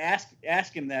was going to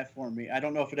ask him that for me. I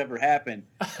don't know if it ever happened.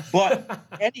 But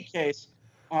in any case,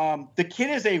 the kid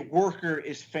as a worker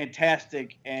is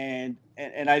fantastic. And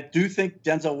I do think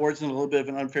Denzel Ward's in a little bit of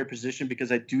an unfair position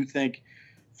because I do think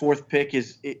fourth pick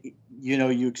is,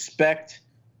 you expect,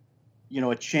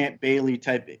 a Champ Bailey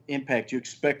type impact. You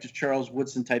expect a Charles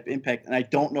Woodson type impact. And I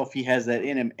don't know if he has that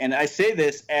in him. And I say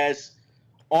this as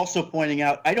also pointing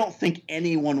out, I don't think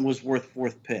anyone was worth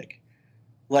fourth pick.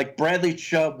 Like Bradley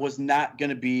Chubb was not going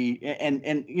to be, and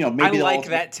maybe I like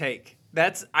that take.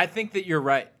 I think that you're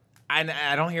right.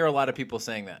 I don't hear a lot of people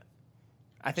saying that.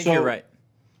 I think you're right.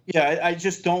 Yeah, I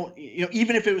just don't.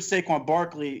 Even if it was Saquon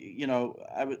Barkley,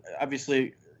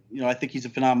 obviously, I think he's a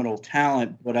phenomenal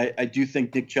talent, but I do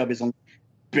think Nick Chubb is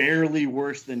barely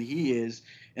worse than he is,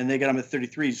 and they got him at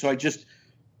 33. So I just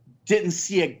didn't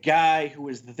see a guy who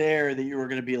was there that you were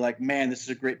going to be like, man, this is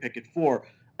a great pick at 4.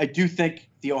 I do think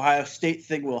the Ohio State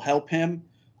thing will help him,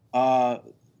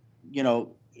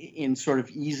 in sort of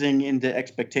easing into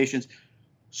expectations.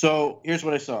 So here's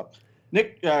what I saw.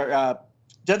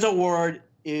 Denzel Ward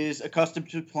is accustomed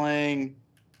to playing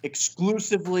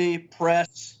exclusively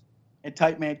press and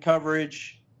tight man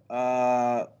coverage.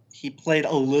 He played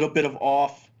a little bit of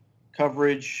off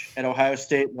coverage at Ohio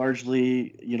State,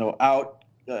 largely, out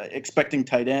expecting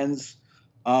tight ends.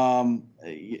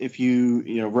 If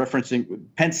referencing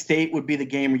Penn State would be the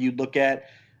game where you'd look at,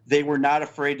 they were not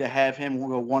afraid to have him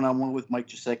go one-on-one with Mike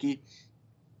Gesicki,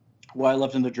 who I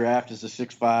loved in the draft as a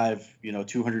 6'5",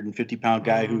 250-pound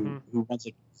guy who runs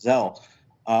like a gazelle.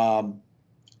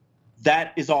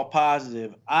 That is all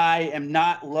positive. I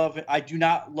do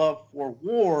not love for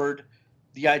Ward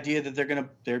the idea that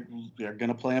they're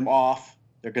gonna play him off.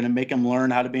 They're gonna make him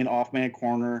learn how to be an off-man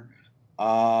corner.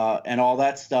 And all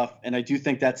that stuff. And I do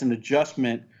think that's an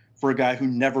adjustment for a guy who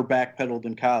never backpedaled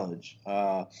in college.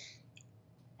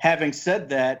 Having said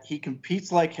that, he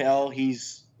competes like hell.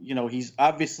 He's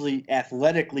obviously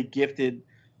athletically gifted.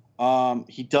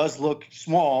 He does look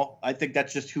small. I think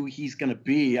that's just who he's going to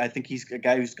be. I think he's a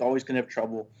guy who's always going to have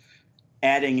trouble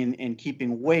adding and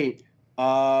keeping weight.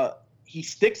 He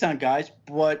sticks on guys,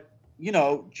 but,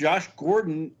 Josh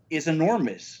Gordon is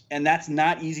enormous. And that's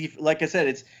not easy. Like I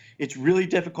said, it's really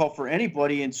difficult for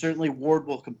anybody, and certainly Ward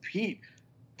will compete.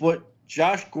 But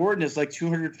Josh Gordon is like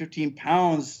 215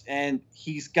 pounds, and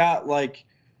he's got like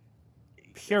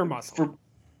pure muscle.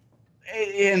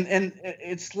 And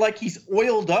it's like he's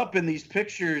oiled up in these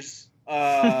pictures.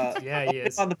 Yeah, he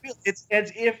is. On the field. It's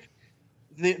as if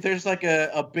there's like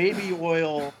a baby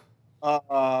oil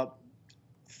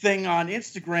thing on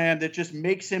Instagram that just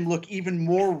makes him look even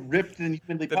more ripped than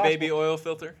humanly possible. The baby oil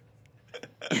filter?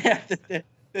 Yeah,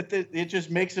 it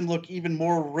just makes him look even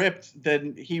more ripped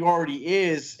than he already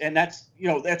is, and that's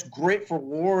great for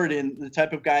Ward and the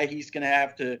type of guy he's going to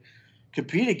have to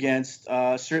compete against.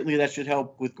 Certainly, that should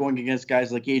help with going against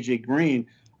guys like AJ Green.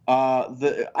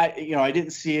 I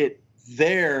didn't see it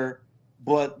there,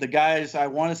 but the guys I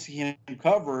want to see him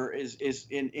cover is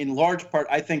in large part.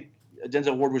 I think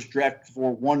Denzel Ward was drafted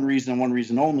for one reason and one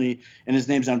reason only, and his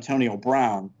name's Antonio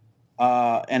Brown.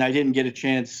 And I didn't get a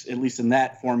chance, at least in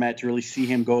that format, to really see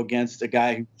him go against a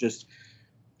guy who's just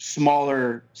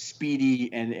smaller,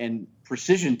 speedy, and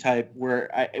precision type, where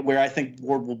I think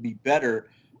Ward will be better.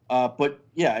 But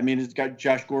yeah, I mean, it's got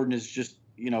Josh Gordon is just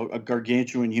a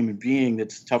gargantuan human being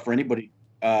that's tough for anybody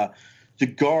to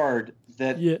guard.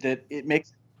 That it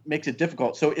makes it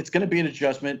difficult. So it's going to be an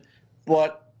adjustment,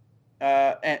 but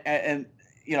and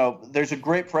there's a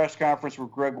great press conference with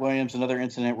Greg Williams, another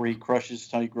incident where he crushes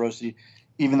Tony Grossi,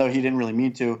 even though he didn't really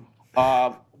mean to.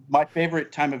 My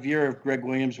favorite time of year of Greg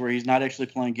Williams, where he's not actually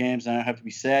playing games, and I don't have to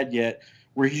be sad yet,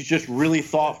 where he's just really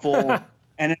thoughtful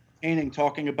and entertaining,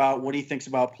 talking about what he thinks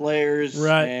about players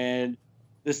and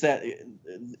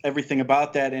everything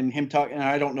about that, and him talking. And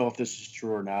I don't know if this is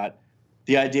true or not.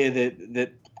 The idea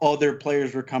that other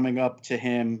players were coming up to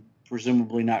him,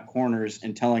 presumably not corners,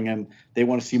 and telling him they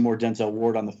want to see more Denzel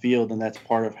Ward on the field, and that's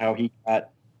part of how he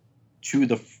got to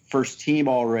the first team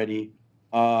already,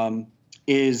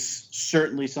 is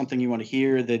certainly something you want to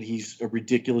hear, that he's a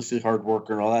ridiculously hard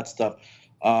worker and all that stuff.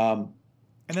 And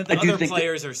that the other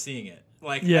players are seeing it.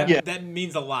 That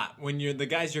means a lot when the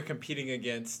guys you're competing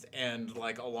against and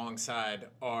like alongside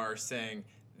are saying,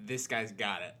 this guy's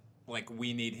got it. Like,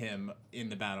 we need him in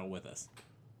the battle with us.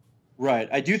 Right.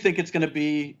 I do think it's going to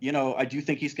be, I do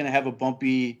think he's going to have a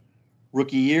bumpy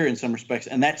rookie year in some respects,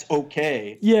 and that's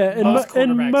okay. Yeah, and Most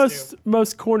quarterbacks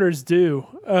most corners do.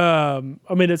 I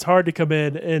mean, it's hard to come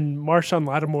in, and Marshawn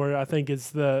Lattimore, I think,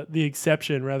 is the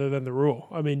exception rather than the rule.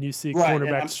 I mean, you see Right, and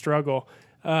cornerbacks I'm- struggle.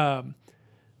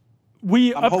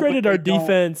 We I'm hoping upgraded our they don't-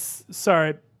 defense.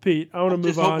 Sorry, Pete. I want to I'm move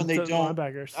just on hoping to they don't.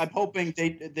 linebackers. I'm hoping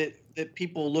that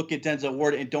people look at Denzel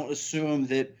Ward and don't assume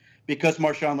that because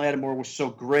Marshawn Lattimore was so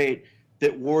great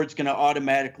that Ward's going to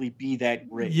automatically be that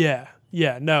great.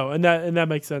 Yeah, no, and that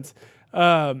makes sense.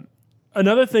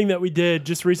 Another thing that we did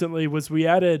just recently was we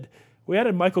added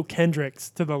Michael Kendricks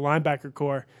to the linebacker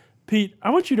core. Pete, I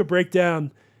want you to break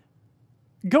down.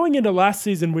 Going into last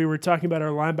season, we were talking about our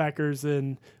linebackers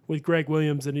and with Greg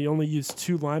Williams, and he only used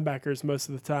 2 linebackers most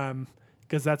of the time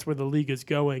because that's where the league is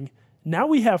going. Now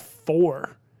we have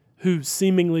 4 who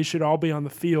seemingly should all be on the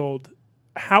field.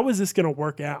 How is this going to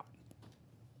work out?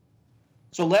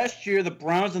 So last year, the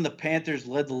Browns and the Panthers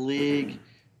led the league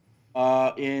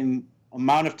in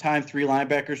amount of time 3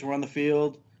 linebackers were on the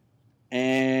field.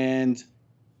 And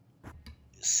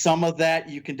some of that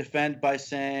you can defend by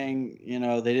saying,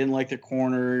 they didn't like their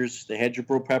corners. They had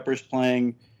Jabril Peppers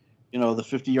playing, the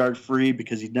 50-yard free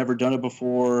because he'd never done it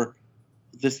before.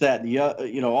 This, that, and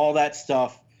the all that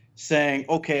stuff, saying,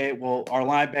 okay, well, our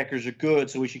linebackers are good,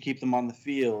 so we should keep them on the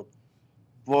field.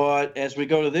 But as we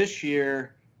go to this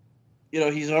year,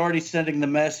 he's already sending the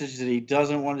message that he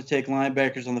doesn't want to take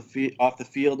linebackers off the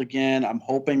field again. I'm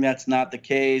hoping that's not the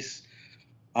case.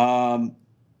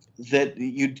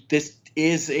 This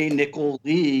is a nickel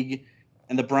league,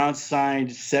 and the Browns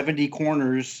signed 70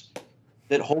 corners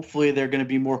that hopefully they're going to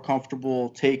be more comfortable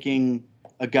taking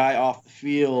a guy off the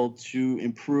field to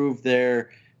improve their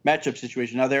matchup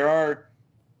situation. Now, there are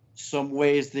some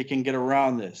ways they can get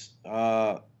around this,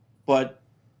 but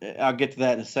I'll get to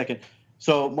that in a second.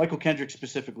 So Michael Kendrick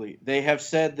specifically, they have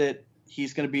said that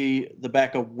he's going to be the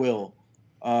backup Will.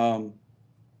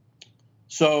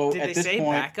 So Did at they this say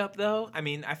point, backup though? I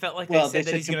mean, I felt like Well, they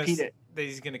said they that said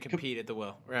he's going to compete at the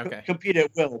will. Okay. compete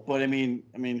at will. But I mean,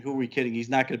 who are we kidding? He's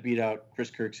not going to beat out Chris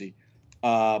Kirksey.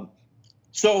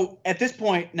 So at this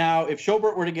point now, if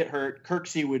Schobert were to get hurt,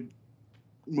 Kirksey would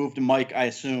move to Mike, I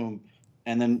assume,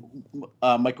 and then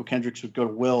Michael Kendricks would go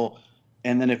to Will,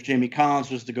 and then if Jamie Collins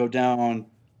was to go down,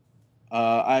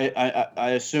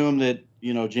 I assume that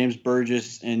James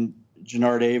Burgess and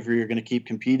Jannard Avery are going to keep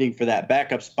competing for that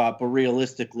backup spot, but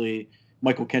realistically,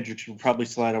 Michael Kendricks would probably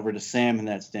slide over to Sam in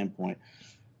that standpoint.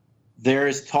 There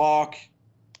is talk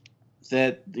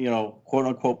that, quote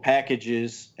unquote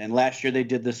packages, and last year they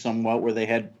did this somewhat where they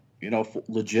had,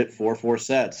 legit 4-4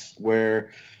 sets where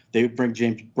they would bring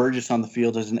James Burgess on the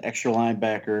field as an extra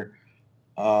linebacker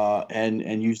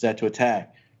and use that to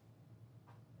attack.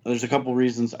 There's a couple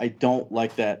reasons I don't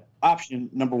like that option.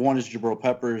 Number one is Jabril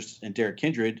Peppers and Derek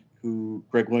Kindred, who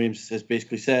Greg Williams has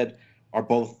basically said are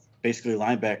both basically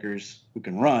linebackers who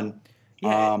can run.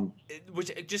 Yeah,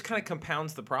 which just kind of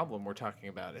compounds the problem we're talking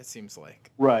about, it seems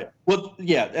like. Right. Well,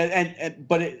 yeah,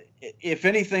 but if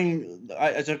anything,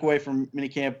 I took away from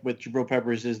minicamp with Jabril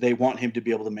Peppers is they want him to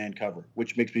be able to man cover,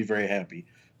 which makes me very happy.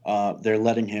 They're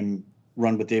letting him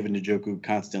run with David Njoku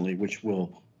constantly, which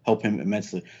will help him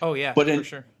immensely. Oh, yeah, for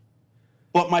sure.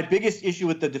 But my biggest issue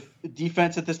with the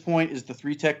defense at this point is the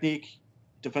 3 technique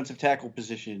defensive tackle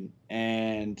position.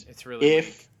 And it's really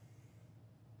weak.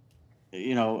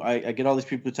 I get all these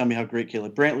people who tell me how great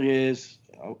Caleb Brantley is.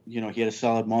 He had a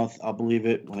solid month. I'll believe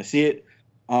it when I see it.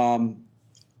 And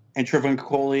Trevon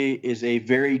Coley is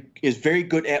very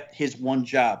good at his one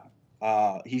job.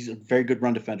 He's a very good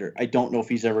run defender. I don't know if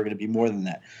he's ever going to be more than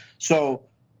that. So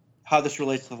how this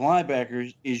relates to the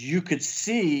linebackers is you could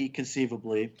see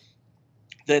conceivably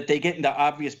that they get into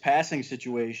obvious passing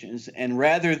situations, and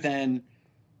rather than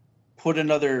put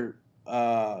another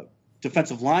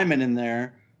defensive lineman in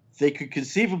there, they could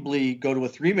conceivably go to a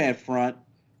 3-man front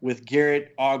with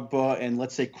Garrett Ogba and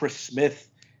let's say Chris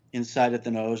Smith inside at the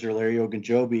nose or Larry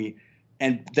Ogunjobi,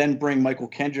 and then bring Michael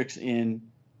Kendricks in,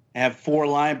 have 4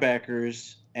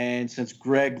 linebackers, and since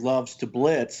Greg loves to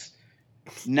blitz,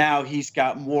 now he's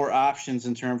got more options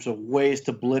in terms of ways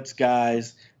to blitz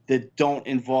guys that don't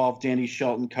involve Danny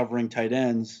Shelton covering tight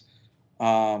ends,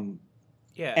 and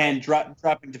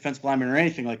dropping defensive linemen or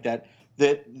anything like that.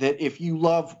 That if you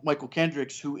love Michael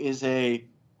Kendricks, who is a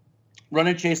run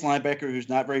and chase linebacker who's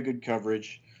not very good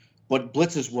coverage, but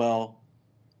blitzes well,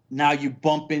 now you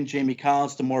bump in Jamie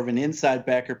Collins to more of an inside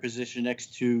backer position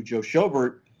next to Joe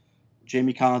Schobert.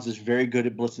 Jamie Collins is very good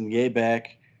at blitzing the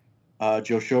A-back.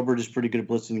 Joe Schobert is pretty good at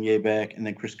blitzing the A-back, and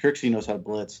then Chris Kirksey knows how to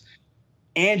blitz.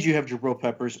 And you have Jabril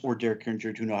Peppers or Derek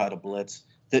Kindred who know how to blitz,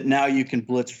 that now you can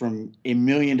blitz from a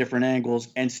million different angles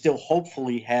and still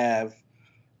hopefully have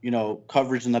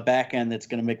coverage in the back end that's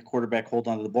going to make the quarterback hold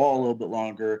on to the ball a little bit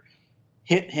longer,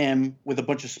 hit him with a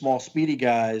bunch of small, speedy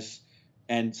guys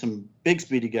and some big,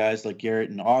 speedy guys like Garrett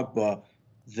and Ogba,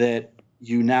 that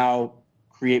you now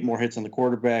create more hits on the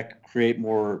quarterback, create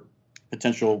more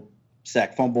potential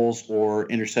sack fumbles or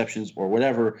interceptions or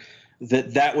whatever,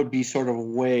 that would be sort of a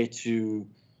way to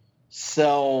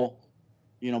sell,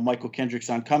 Michael Kendricks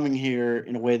on coming here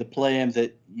in a way to play him,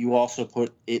 that you also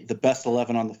put the best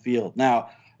 11 on the field. Now,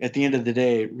 at the end of the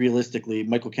day, realistically,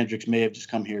 Michael Kendricks may have just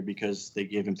come here because they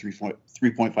gave him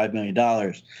 $3.5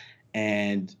 million.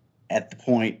 And at the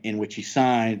point in which he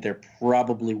signed, there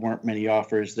probably weren't many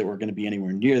offers that were going to be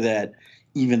anywhere near that,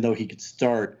 even though he could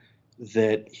start,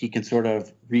 that he can sort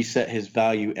of reset his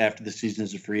value after the season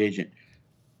as a free agent.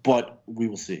 But we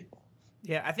will see.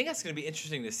 Yeah, I think that's going to be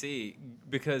interesting to see,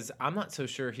 because I'm not so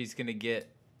sure he's going to get,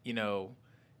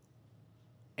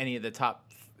 any of the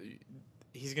top.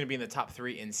 He's going to be in the top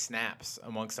 3 in snaps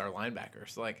amongst our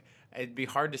linebackers. Like, it'd be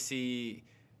hard to see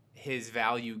his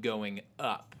value going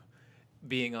up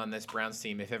being on this Browns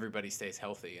team if everybody stays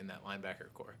healthy in that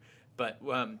linebacker core. But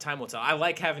time will tell. I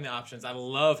like having the options. I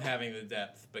love having the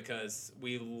depth, because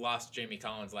we lost Jamie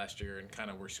Collins last year and kind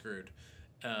of were screwed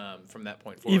from that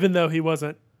point forward. Even though he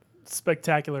wasn't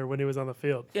spectacular when he was on the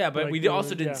field. Yeah, but we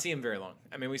also didn't see him very long.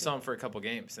 I mean, we saw him for a couple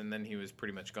games, and then he was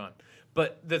pretty much gone.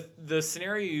 But the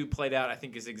scenario you played out, I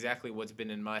think, is exactly what's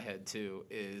been in my head, too,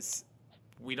 is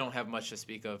we don't have much to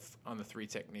speak of on the 3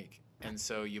 technique. And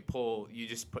so you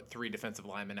just put 3 defensive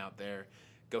linemen out there,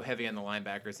 go heavy on the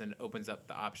linebackers, and it opens up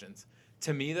the options.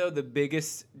 To me, though, the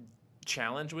biggest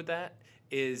challenge with that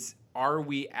is, are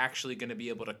we actually going to be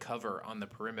able to cover on the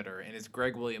perimeter? And is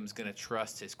Greg Williams going to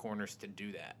trust his corners to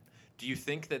do that? Do you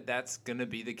think that that's going to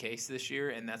be the case this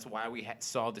year, and that's why we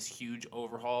saw this huge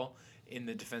overhaul in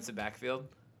the defensive backfield?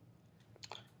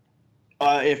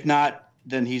 If not,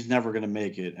 then he's never going to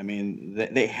make it. I mean,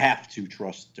 they have to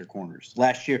trust their corners.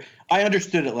 Last year, I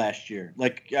understood it last year.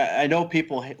 Like, I know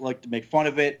people like to make fun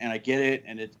of it, and I get it,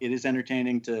 and it is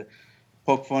entertaining to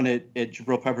poke fun at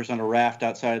Jabril Peppers on a raft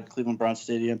outside Cleveland Browns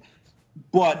Stadium.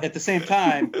 But at the same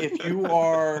time, if you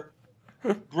are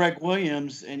Greg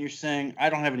Williams and you're saying, I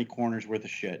don't have any corners worth of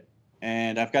shit,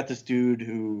 and I've got this dude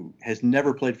who has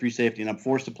never played free safety, and I'm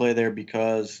forced to play there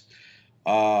because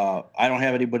I don't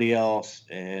have anybody else,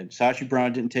 and Sashi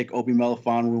Brown didn't take Obi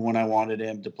Melifonwu when I wanted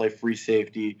him to play free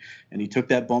safety, and he took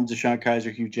that bum Deshaun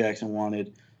Kaiser Hugh Jackson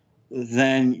wanted,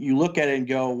 then you look at it and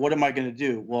go, what am I going to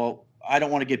do? Well, I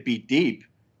don't want to get beat deep,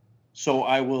 so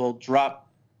I will drop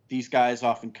these guys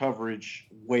off in coverage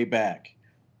way back.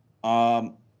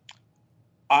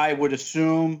 I would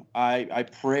assume, I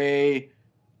pray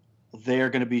they're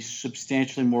going to be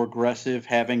substantially more aggressive,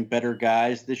 having better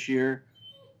guys this year.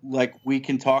 Like, we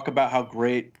can talk about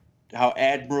how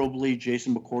admirably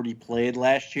Jason McCourty played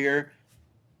last year,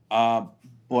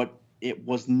 but it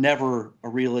was never a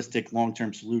realistic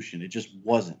long-term solution. It just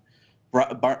wasn't.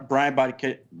 Brian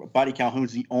Body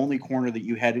Calhoun's the only corner that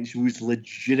you had who was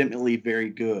legitimately very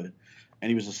good, and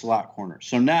he was a slot corner.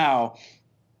 So now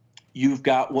you've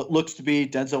got what looks to be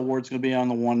Denzel Ward's going to be on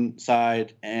the one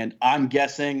side, and I'm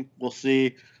guessing, we'll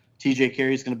see, TJ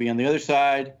Carey's going to be on the other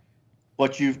side,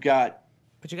 but you got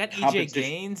EJ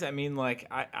Gaines. I mean, like,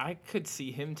 I could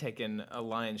see him taking a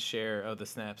lion's share of the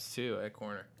snaps too at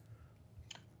corner.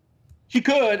 He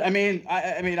could. I mean,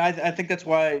 I think that's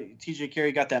why TJ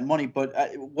Carey got that money. But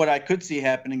what I could see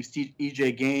happening is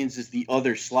EJ Gaines is the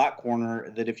other slot corner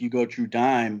that if you go true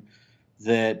dime,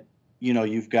 that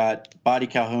you've got Body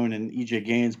Calhoun and EJ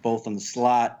Gaines both on the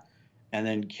slot, and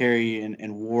then Carey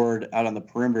and Ward out on the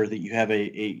perimeter. That you have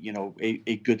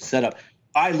a good setup.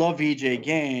 I love EJ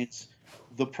Gaines.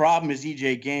 The problem is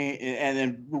EJ Gaines, and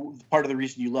then part of the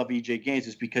reason you love EJ Gaines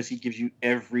is because he gives you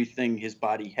everything his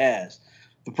body has.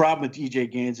 The problem with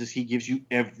EJ Gaines is he gives you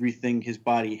everything his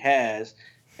body has,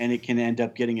 and it can end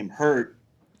up getting him hurt,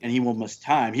 and he will miss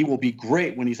time. He will be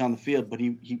great when he's on the field, but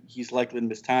he's likely to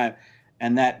miss time,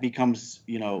 and that becomes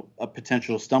a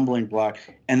potential stumbling block.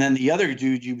 And then the other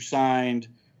dude you signed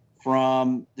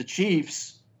from the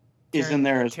Chiefs is in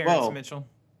there as well. Mitchell.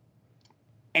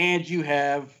 And you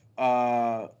have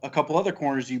a couple other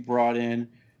corners you brought in.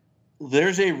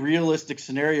 There's a realistic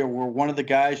scenario where one of the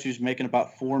guys who's making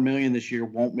about $4 million this year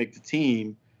won't make the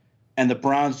team, and the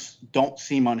Browns don't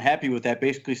seem unhappy with that,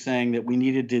 basically saying that we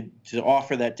needed to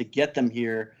offer that to get them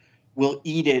here. We'll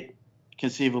eat it,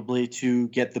 conceivably, to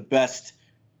get the best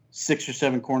 6 or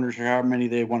 7 corners or however many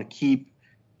they want to keep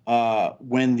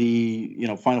when the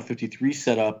final 53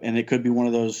 set up, and it could be one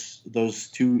of those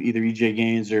two, either EJ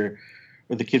Gaines or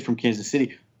the kid from Kansas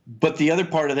City. But the other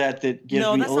part of that gives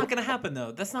No, me that's not going to happen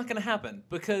though. That's not going to happen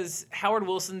because Howard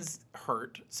Wilson's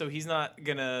hurt, so he's not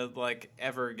going to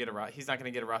ever get he's not going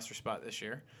to get a roster spot this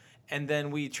year. And then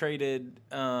we traded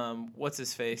what's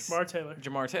his face?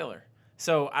 Jamar Taylor.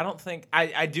 So I don't think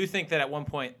I do think that at one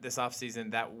point this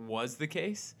offseason that was the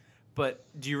case. But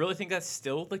do you really think that's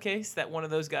still the case that one of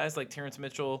those guys like Terrence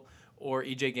Mitchell or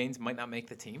EJ Gaines might not make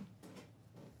the team?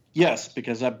 Yes,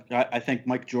 because I think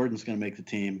Mike Jordan's going to make the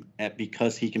team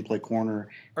because he can play corner.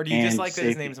 Or do you just like that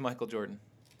his name's Michael Jordan?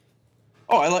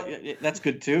 Oh, I like that's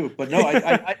good too. But no,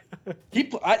 I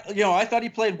thought he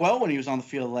played well when he was on the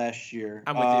field last year.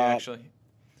 I'm with you actually.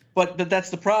 But that's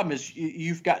the problem is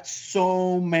you've got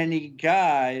so many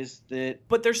guys that.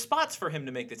 But there's spots for him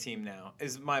to make the team now.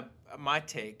 Is my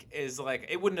take is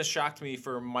it wouldn't have shocked me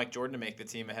for Mike Jordan to make the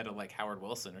team ahead of Howard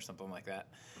Wilson or something like that.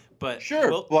 But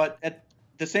sure, but at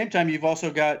the same time, you've also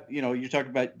got you're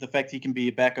talking about the fact he can be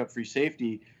a backup free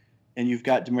safety, and you've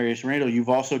got Demarius Randall. You've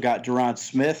also got Duron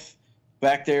Smith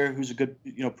back there, who's a good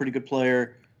pretty good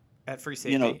player at free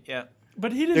safety. Yeah.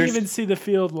 But he didn't even see the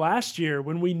field last year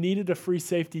when we needed a free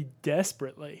safety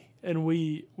desperately, and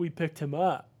we picked him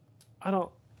up. I'm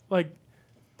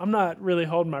not really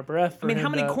holding my breath for him. How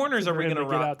many corners are we going to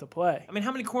get out to play?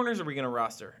 How many corners are we going to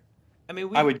roster?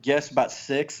 I would guess about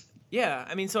 6.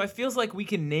 Yeah, so it feels like we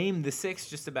can name the 6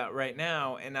 just about right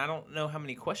now, and I don't know how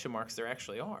many question marks there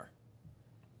actually are.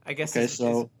 I guess is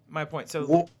my point.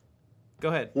 So go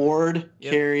ahead. Ward,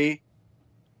 Carey,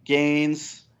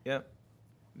 Gaines. Yep.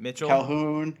 Mitchell.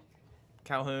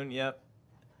 Calhoun, yep.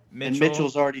 And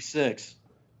Mitchell's already 6.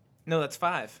 No, that's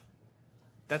 5.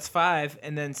 That's 5,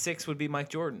 and then 6 would be Mike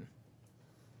Jordan.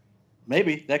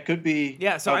 Maybe. That could be.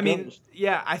 Yeah, so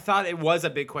I thought it was a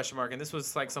big question mark, and this was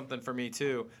something for me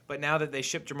too. But now that they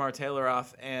shipped Jamar Taylor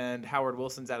off and Howard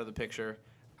Wilson's out of the picture,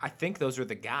 I think those are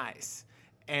the guys.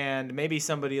 And maybe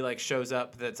somebody shows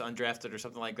up that's undrafted or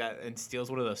something like that and steals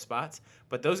one of those spots.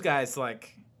 But those guys,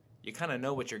 you kind of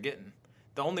know what you're getting.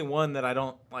 The only one that I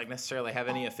don't necessarily have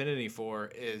any affinity for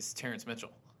is Terrence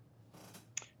Mitchell.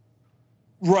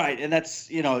 Right, and that's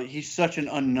he's such an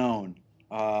unknown.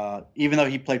 Even though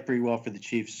he played pretty well for the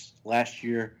Chiefs last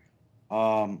year,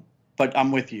 but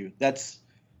I'm with you. That's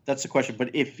the question.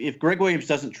 But if Greg Williams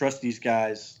doesn't trust these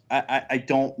guys, I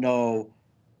don't know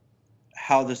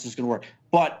how this is going to work.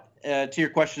 But to your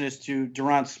question as to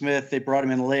Duron Smith, they brought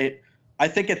him in late. I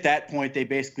think at that point they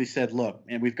basically said, look,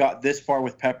 and we've got this far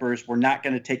with Peppers. We're not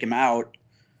going to take him out.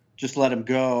 Just let him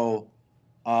go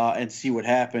and see what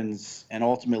happens. And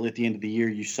ultimately at the end of the year,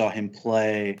 you saw him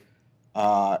play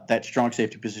that strong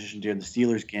safety position during the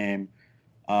Steelers game.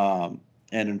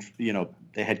 And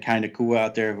they had kind of Kua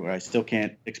out there, who I still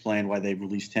can't explain why they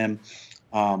released him.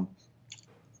 The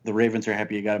Ravens are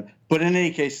happy you got him. But in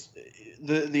any case,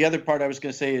 the other part I was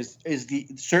going to say is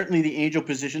certainly the Angel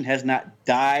position has not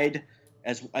died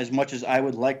as much as I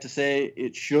would like to say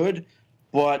it should.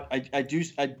 But I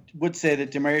would say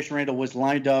that Demarius Randall was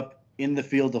lined up in the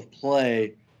field of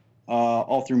play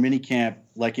all through minicamp.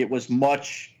 It was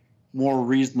much more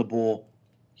reasonable.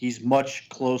 He's much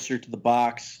closer to the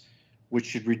box, which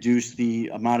should reduce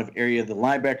the amount of area the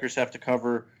linebackers have to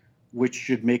cover, which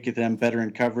should make them better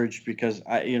in coverage because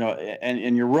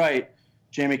and you're right,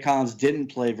 Jamie Collins didn't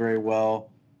play very well,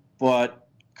 but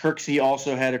Kirksey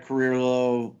also had a career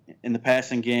low in the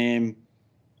passing game.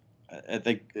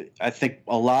 I think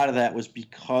a lot of that was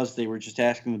because they were just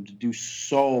asking them to do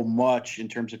so much in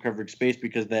terms of covering space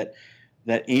because that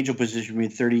Angel position being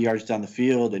 30 yards down the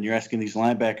field, and you're asking these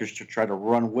linebackers to try to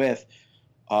run with.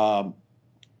 And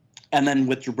then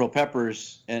with Jabril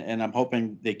Peppers, and I'm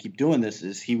hoping they keep doing this,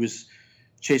 is he was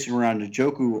chasing around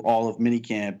Njoku all of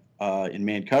minicamp in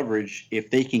man coverage.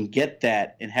 If they can get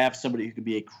that and have somebody who can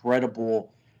be a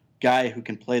credible guy who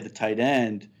can play the tight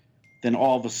end, then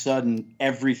all of a sudden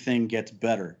everything gets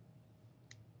better.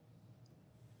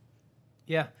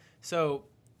 Yeah. So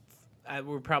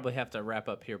we'll probably have to wrap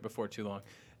up here before too long.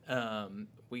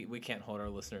 We can't hold our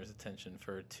listeners' attention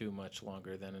for too much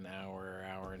longer than an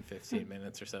hour and 15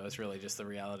 minutes or so. It's really just the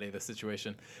reality of the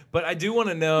situation. But I do want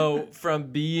to know from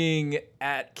being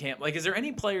at camp, is there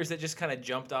any players that just kind of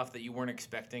jumped off that you weren't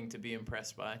expecting to be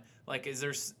impressed by?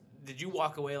 Did you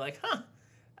walk away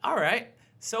all right,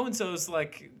 so-and-so's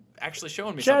actually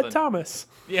showing me something? Chad Thomas.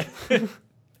 Yeah.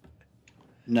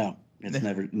 No, it's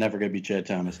never going to be Chad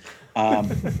Thomas.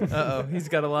 He's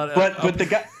got a lot of. But the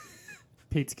guy.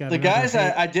 Pete's got the guys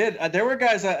I did. There were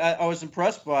guys I was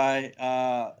impressed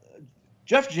by.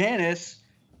 Jeff Janis,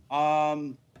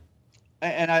 and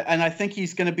I think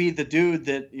he's going to be the dude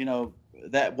that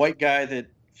that white guy that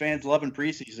fans love in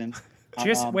preseason.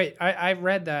 Wait, I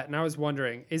read that and I was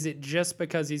wondering, is it just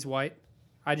because he's white?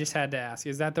 I just had to ask.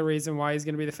 Is that the reason why he's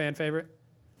going to be the fan favorite?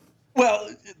 Well,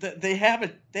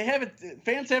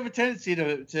 fans have a tendency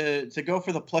to go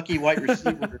for the plucky white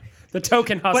receiver. The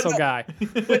token hustle guy.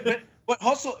 But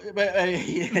hustle,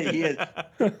 he is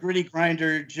gritty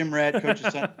grinder, gym rat,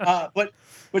 coach's son. But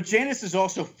Janis is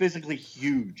also physically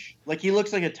huge. Like, he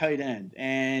looks like a tight end,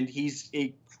 and he's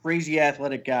a crazy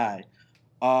athletic guy.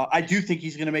 I do think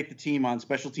he's going to make the team on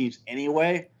special teams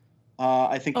anyway.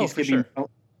 I think he's going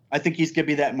to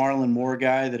be that Marlon Moore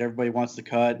guy that everybody wants to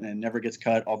cut and never gets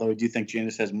cut. Although I do think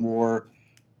Janis has more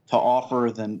to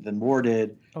offer than Moore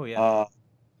did. Oh yeah.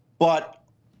 But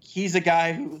he's a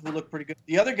guy who looked pretty good.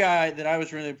 The other guy that I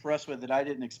was really impressed with that I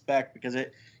didn't expect because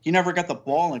he never got the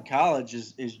ball in college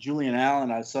is Julian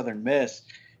Allen out of Southern Miss.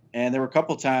 And there were a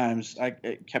couple times I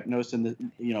kept noticing that,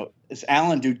 this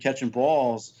Allen dude catching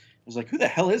balls. I was like, who the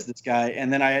hell is this guy?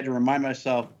 And then I had to remind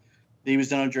myself that he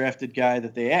was an undrafted guy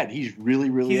that they had. He's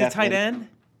really, really He's athletic. a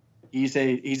tight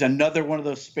end? He's another one of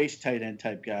those space tight end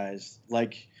type guys,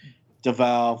 like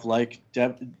DeValve, like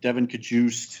Devin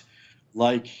Kajust,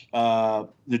 like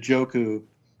Njoku.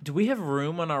 Do we have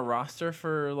room on our roster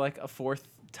for like a fourth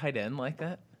tight end like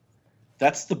that?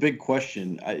 That's the big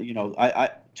question.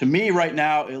 To me right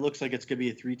now, it looks like it's going to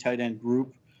be a 3 tight end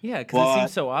group. Yeah, because it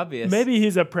seems so obvious. Maybe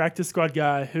he's a practice squad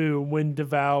guy who, when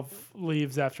DeValve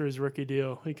leaves after his rookie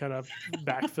deal, he kind of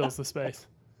backfills the space.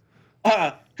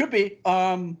 Could be.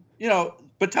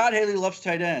 But Todd Haley loves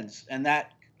tight ends, and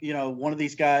that, one of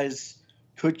these guys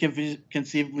could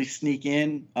conceivably sneak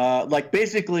in.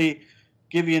 Basically,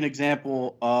 give you an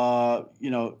example.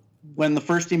 When the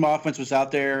first team offense was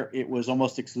out there, it was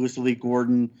almost exclusively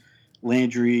Gordon,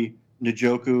 Landry,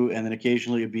 Njoku, and then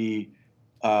occasionally it'd be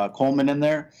Coleman in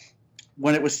there.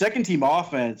 When it was second team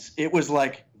offense, it was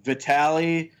like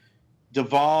Vitale,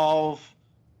 DeValve,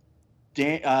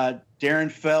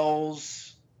 Darren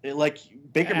Fells,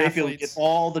 Baker Mayfield get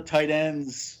all the tight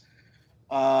ends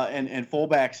and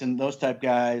fullbacks and those type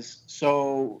guys.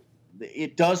 So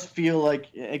it does feel like,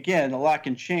 again, a lot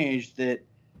can change, that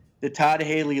Todd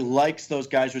Haley likes those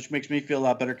guys, which makes me feel a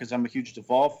lot better because I'm a huge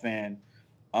DeValve fan,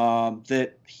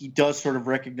 that he does sort of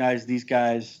recognize these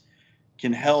guys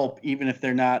can help, even if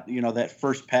they're not, that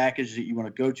first package that you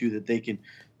want to go to, that they can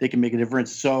make a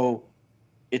difference. So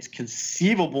it's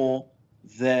conceivable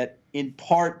that, in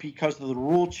part because of the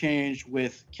rule change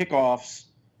with kickoffs,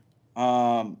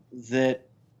 that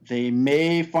they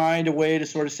may find a way to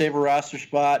sort of save a roster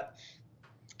spot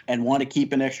and want to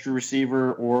keep an extra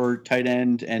receiver or tight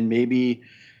end, and maybe,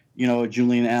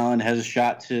 Julian Allen has a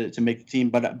shot to make the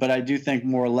team. But I do think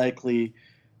more likely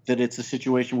that it's a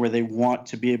situation where they want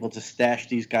to be able to stash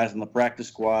these guys in the practice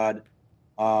squad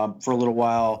for a little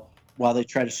while they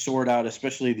try to sort out,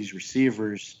 especially these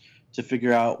receivers, to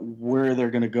figure out where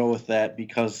they're going to go with that,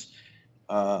 because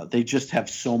they just have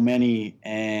so many,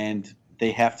 and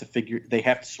they have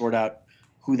to sort out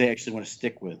who they actually want to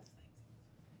stick with.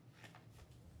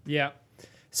 Yeah.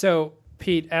 So,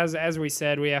 Pete, as we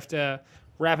said, we have to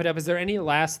wrap it up. Is there any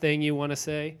last thing you want to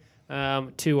say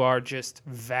to our just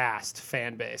vast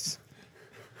fan base?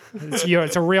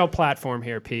 It's a real platform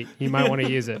here, Pete. You might want to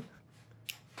use it.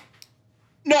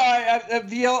 No,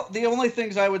 the only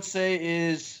things I would say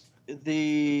is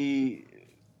the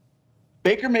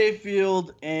Baker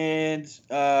Mayfield and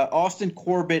Austin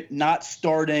Corbett not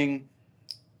starting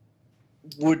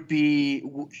would be,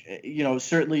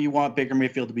 certainly you want Baker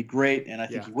Mayfield to be great, and I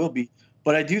think he will be.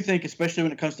 But I do think, especially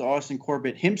when it comes to Austin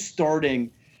Corbett, him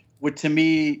starting would, to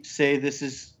me, say this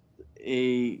is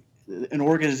an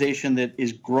organization that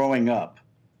is growing up.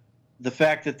 The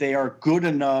fact that they are good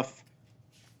enough,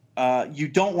 you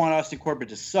don't want Austin Corbett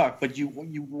to suck, but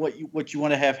what you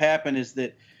want to have happen is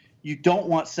that you don't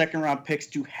want second-round picks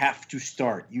to have to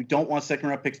start. You don't want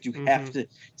second-round picks to have to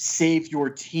save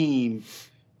your team.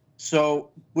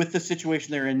 So with the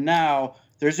situation they're in now,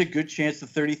 there's a good chance the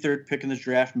 33rd pick in the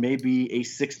draft may be a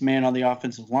sixth man on the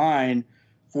offensive line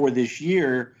for this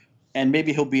year, and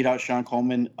maybe he'll beat out Sean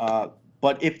Coleman.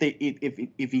 But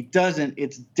if he doesn't,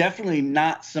 it's definitely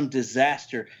not some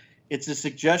disaster. It's a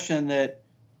suggestion that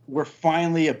we're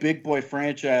finally a big boy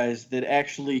franchise that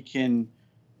actually can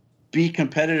be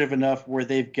competitive enough where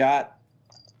they've got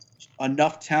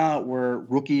enough talent where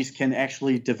rookies can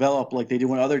actually develop like they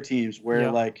do on other teams,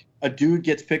 where like a dude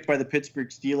gets picked by the Pittsburgh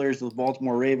Steelers or the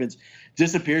Baltimore Ravens,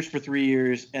 disappears for 3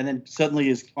 years, and then suddenly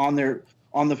is on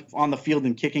the field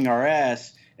and kicking our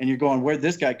ass. And you're going, where'd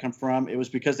this guy come from? It was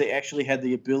because they actually had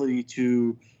the ability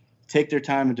to take their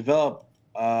time and develop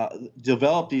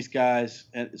these guys.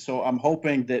 And so I'm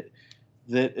hoping that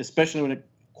especially when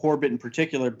Corbett in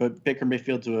particular, but Baker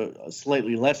Mayfield to a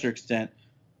slightly lesser extent,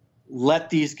 let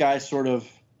these guys sort of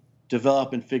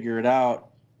develop and figure it out,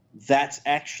 that's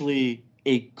actually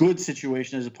a good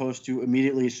situation as opposed to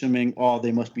immediately assuming, oh,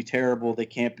 they must be terrible. They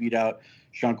can't beat out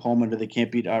Sean Coleman or they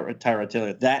can't beat out Tyrod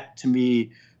Taylor. That to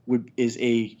me is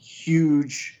a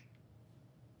huge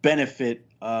benefit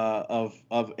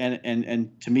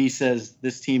and to me says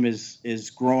this team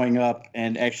is growing up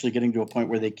and actually getting to a point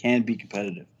where they can be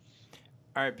competitive.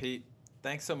 All right, Pete.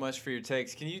 Thanks so much for your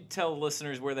takes. Can you tell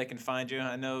listeners where they can find you?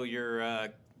 I know you're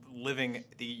living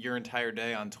your entire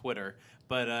day on Twitter,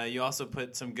 but you also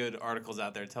put some good articles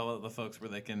out there. Tell the folks where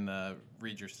they can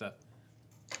read your stuff.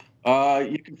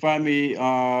 You can find me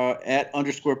at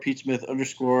 _Pete Smith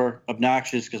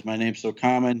 _obnoxious because my name's so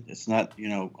common. It's not,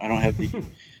 I don't have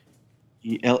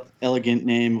the elegant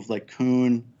name of like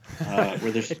Coon,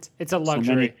 where there's it's a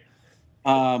luxury.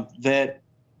 So many,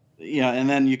 and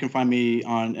then you can find me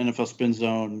on NFL Spin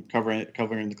Zone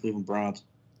covering the Cleveland Browns.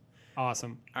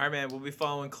 Awesome. All right, man. We'll be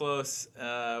following close.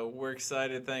 We're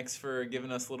excited. Thanks for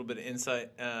giving us a little bit of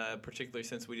insight, particularly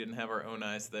since we didn't have our own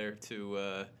eyes there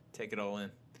to take it all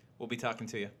in. We'll be talking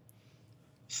to you.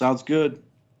 Sounds good.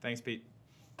 Thanks, Pete.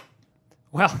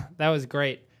 Well, that was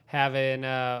great having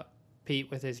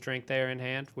Pete with his drink there in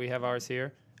hand. We have ours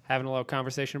here, having a little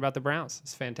conversation about the Browns.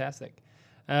 It's fantastic.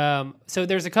 So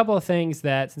there's a couple of things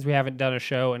that, since we haven't done a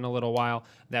show in a little while,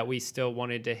 that we still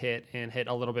wanted to hit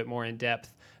a little bit more in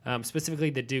depth, specifically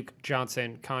the Duke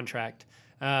Johnson contract.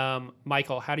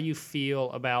 Michael, how do you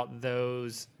feel about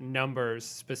those numbers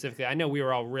specifically? I know we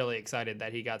were all really excited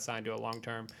that he got signed to a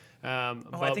long-term.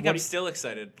 I think I'm still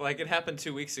excited. Like, it happened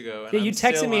 2 weeks ago. And yeah, you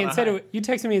texted me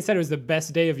and said it was the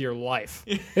best day of your life.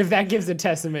 If that gives a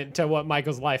testament to what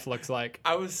Michael's life looks like.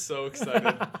 I was so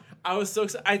excited.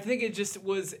 I think it just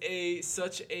was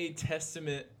such a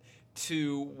testament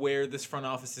to where this front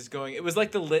office is going. It was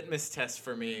like the litmus test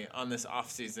for me on this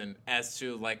offseason as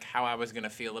to like how I was going to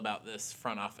feel about this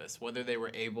front office, whether they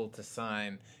were able to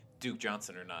sign Duke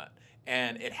Johnson or not.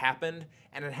 And it happened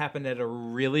at a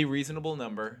really reasonable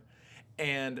number.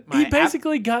 And he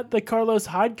basically got the Carlos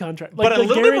Hyde contract. But a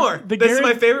little bit more. This is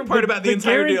my favorite part about the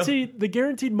entire deal. The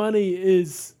guaranteed money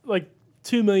is like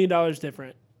 $2 million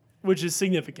different, which is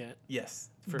significant. Yes.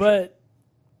 Sure.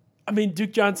 I mean,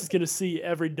 Duke Johnson's going to see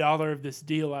every dollar of this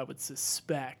deal, I would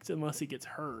suspect, unless he gets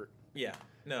hurt. Yeah.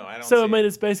 No, I don't So,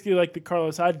 it's basically like the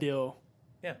Carlos Hyde deal.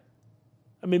 Yeah.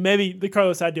 I mean, maybe the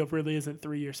Carlos Hyde deal really isn't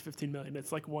 3 years, $15 million.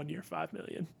 It's like 1 year, $5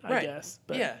 million, I guess.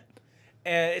 But yeah.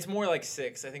 And it's more like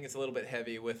 6. I think it's a little bit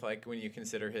heavy with like when you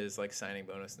consider his like signing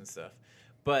bonus and stuff.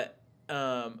 But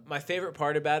my favorite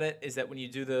part about it is that when you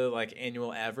do the like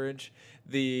annual average,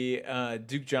 the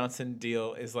Duke Johnson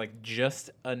deal is like just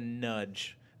a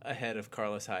nudge ahead of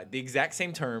Carlos Hyde. The exact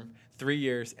same term, 3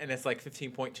 years, and it's like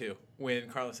 15.2 when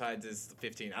Carlos Hyde's is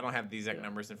 15. I don't have the exact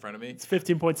numbers in front of me. It's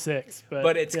 15.6.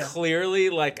 But it's clearly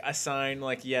like a sign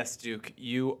like, yes, Duke,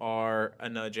 you are a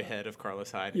nudge ahead of Carlos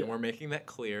Hyde, and we're making that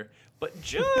clear, but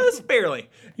just barely.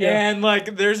 And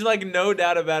like there's like no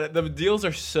doubt about it. The deals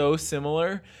are so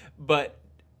similar, but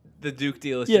the Duke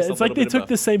deal is just a little it's like bit they took above.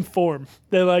 the same form.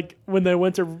 They like when they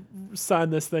went to sign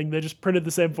this thing, they just printed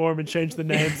the same form and changed the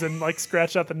names and like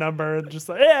scratched out the number and just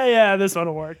like, yeah, this one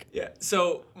will work. Yeah.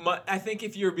 So I think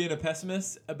if you're being a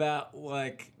pessimist about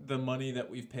like the money that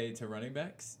we've paid to running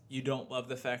backs, you don't love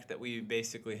the fact that we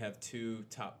basically have 2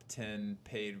 top 10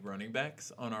 paid running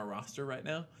backs on our roster right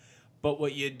now. But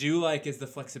what you do like is the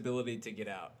flexibility to get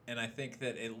out. And I think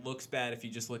that it looks bad if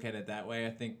you just look at it that way. I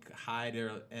think Hyde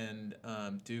and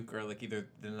Duke are like either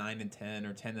the 9 and 10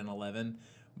 or 10 and 11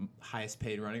 highest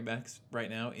paid running backs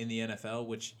right now in the NFL,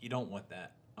 which you don't want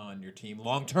that on your team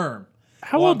long term.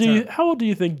 How old do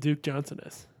you think Duke Johnson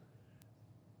is?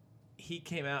 He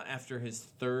came out after his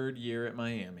 3rd year at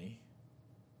Miami.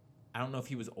 I don't know if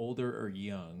he was older or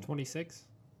young. 26?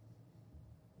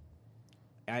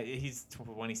 He's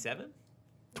 27?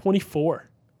 24.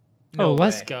 No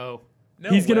let's way. go. No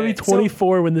he's going to way. be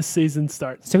 24 when the season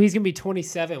starts. So he's going to be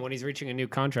 27 when he's reaching a new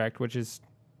contract, which is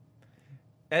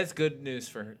That's good news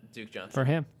for Duke Johnson. for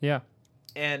him. Yeah.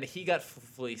 And he got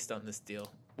fleeced on this deal,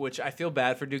 which I feel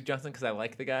bad for Duke Johnson because I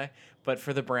like the guy. But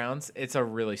for the Browns, it's a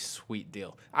really sweet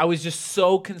deal. I was just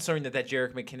so concerned that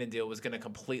Jerick McKinnon deal was going to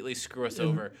completely screw us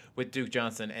over with Duke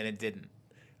Johnson, and it didn't.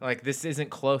 Like, this isn't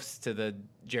close to the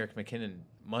Jerick McKinnon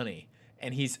money,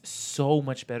 and he's so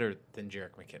much better than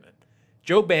Jerick McKinnon.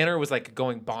 Joe Banner was like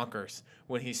going bonkers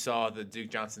when he saw the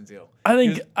Duke Johnson deal.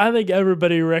 I think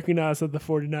everybody recognized that the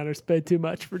 49ers paid too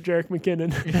much for Jerick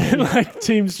McKinnon. Like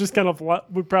teams just kind of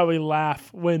would probably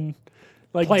laugh when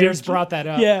like Players brought that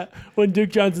up. Yeah, when Duke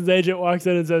Johnson's agent walks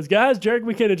in and says, "Guys, Jerick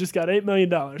McKinnon just got $8 million.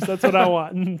 That's what I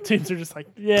want." And teams are just like,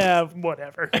 "Yeah,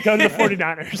 whatever. Go to the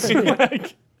 49ers."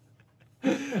 Like,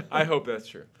 I hope that's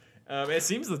true. It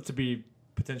seems to be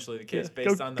potentially the case Yeah,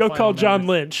 based on the go final call John numbers.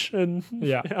 Lynch, and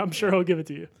Yeah. I'm sure he'll give it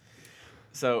to you.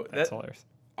 So That's hilarious.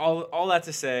 all that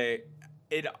to say,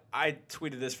 I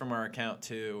tweeted this from our account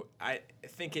too. I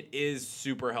think it is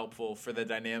super helpful for the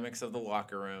dynamics of the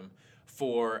locker room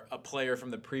for a player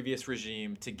from the previous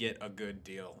regime to get a good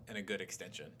deal and a good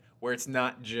extension, where it's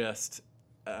not just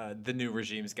the new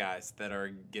regime's guys that are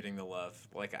getting the love.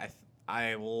 Like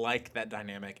I like that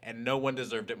dynamic, and no one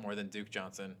deserved it more than Duke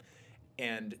Johnson.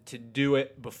 And to do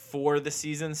it before the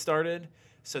season started,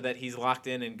 so that he's locked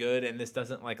in and good, and this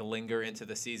doesn't like linger into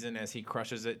the season as he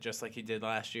crushes it just like he did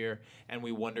last year, and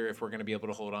we wonder if we're going to be able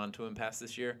to hold on to him past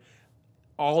this year.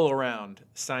 All around,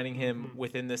 signing him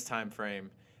within this time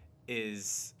frame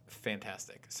is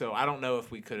fantastic. So I don't know if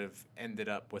we could have ended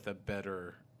up with a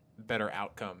better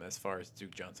outcome as far as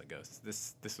Duke Johnson goes.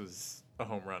 This was a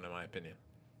home run in my opinion.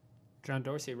 John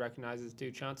Dorsey recognizes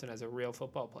Duke Johnson as a real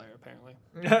football player, apparently.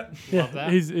 Yeah, Love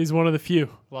that. he's one of the few.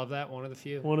 Love that. One of the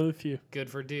few. One of the few. Good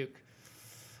for Duke.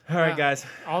 All right, guys.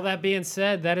 All that being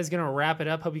said, that is going to wrap it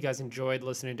up. Hope you guys enjoyed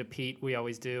listening to Pete. We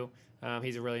always do.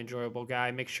 He's a really enjoyable guy.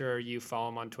 Make sure you follow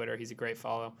him on Twitter. He's a great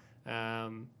follow.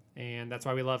 And that's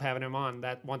why we love having him on.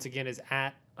 That, once again, is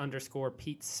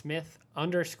 @_Pete Smith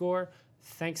 _.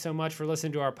 Thanks so much for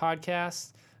listening to our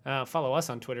podcast. Follow us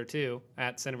on Twitter, too,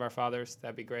 @Sin of Our Fathers.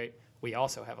 That'd be great. We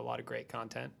also have a lot of great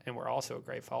content, and we're also a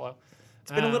great follow.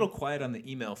 It's been a little quiet on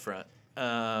the email front.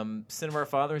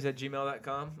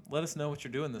 sinofourfathers@gmail.com. Let us know what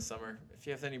you're doing this summer. If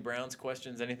you have any Browns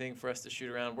questions, anything for us to shoot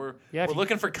around, we're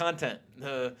looking for content.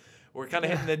 We're kind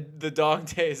of hitting the dog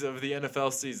days of the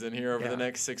NFL season here over the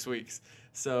next 6 weeks.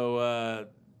 So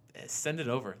send it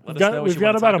over. Let us know what We've you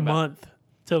got want to about talk a about. month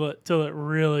till it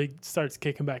really starts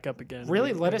kicking back up again.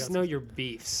 Really, let us know your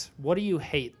beefs. What do you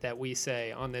hate that we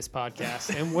say on this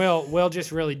podcast? And we'll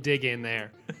just really dig in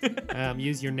there.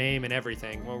 Use your name and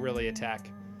everything. We'll really attack.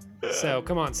 So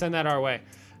come on, send that our way.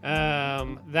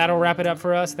 That'll wrap it up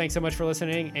for us. Thanks so much for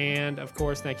listening. And, of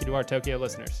course, thank you to our Tokyo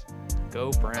listeners.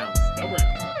 Go Browns. Go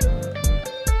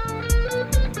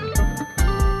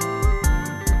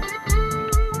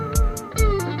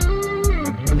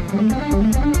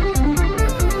Browns.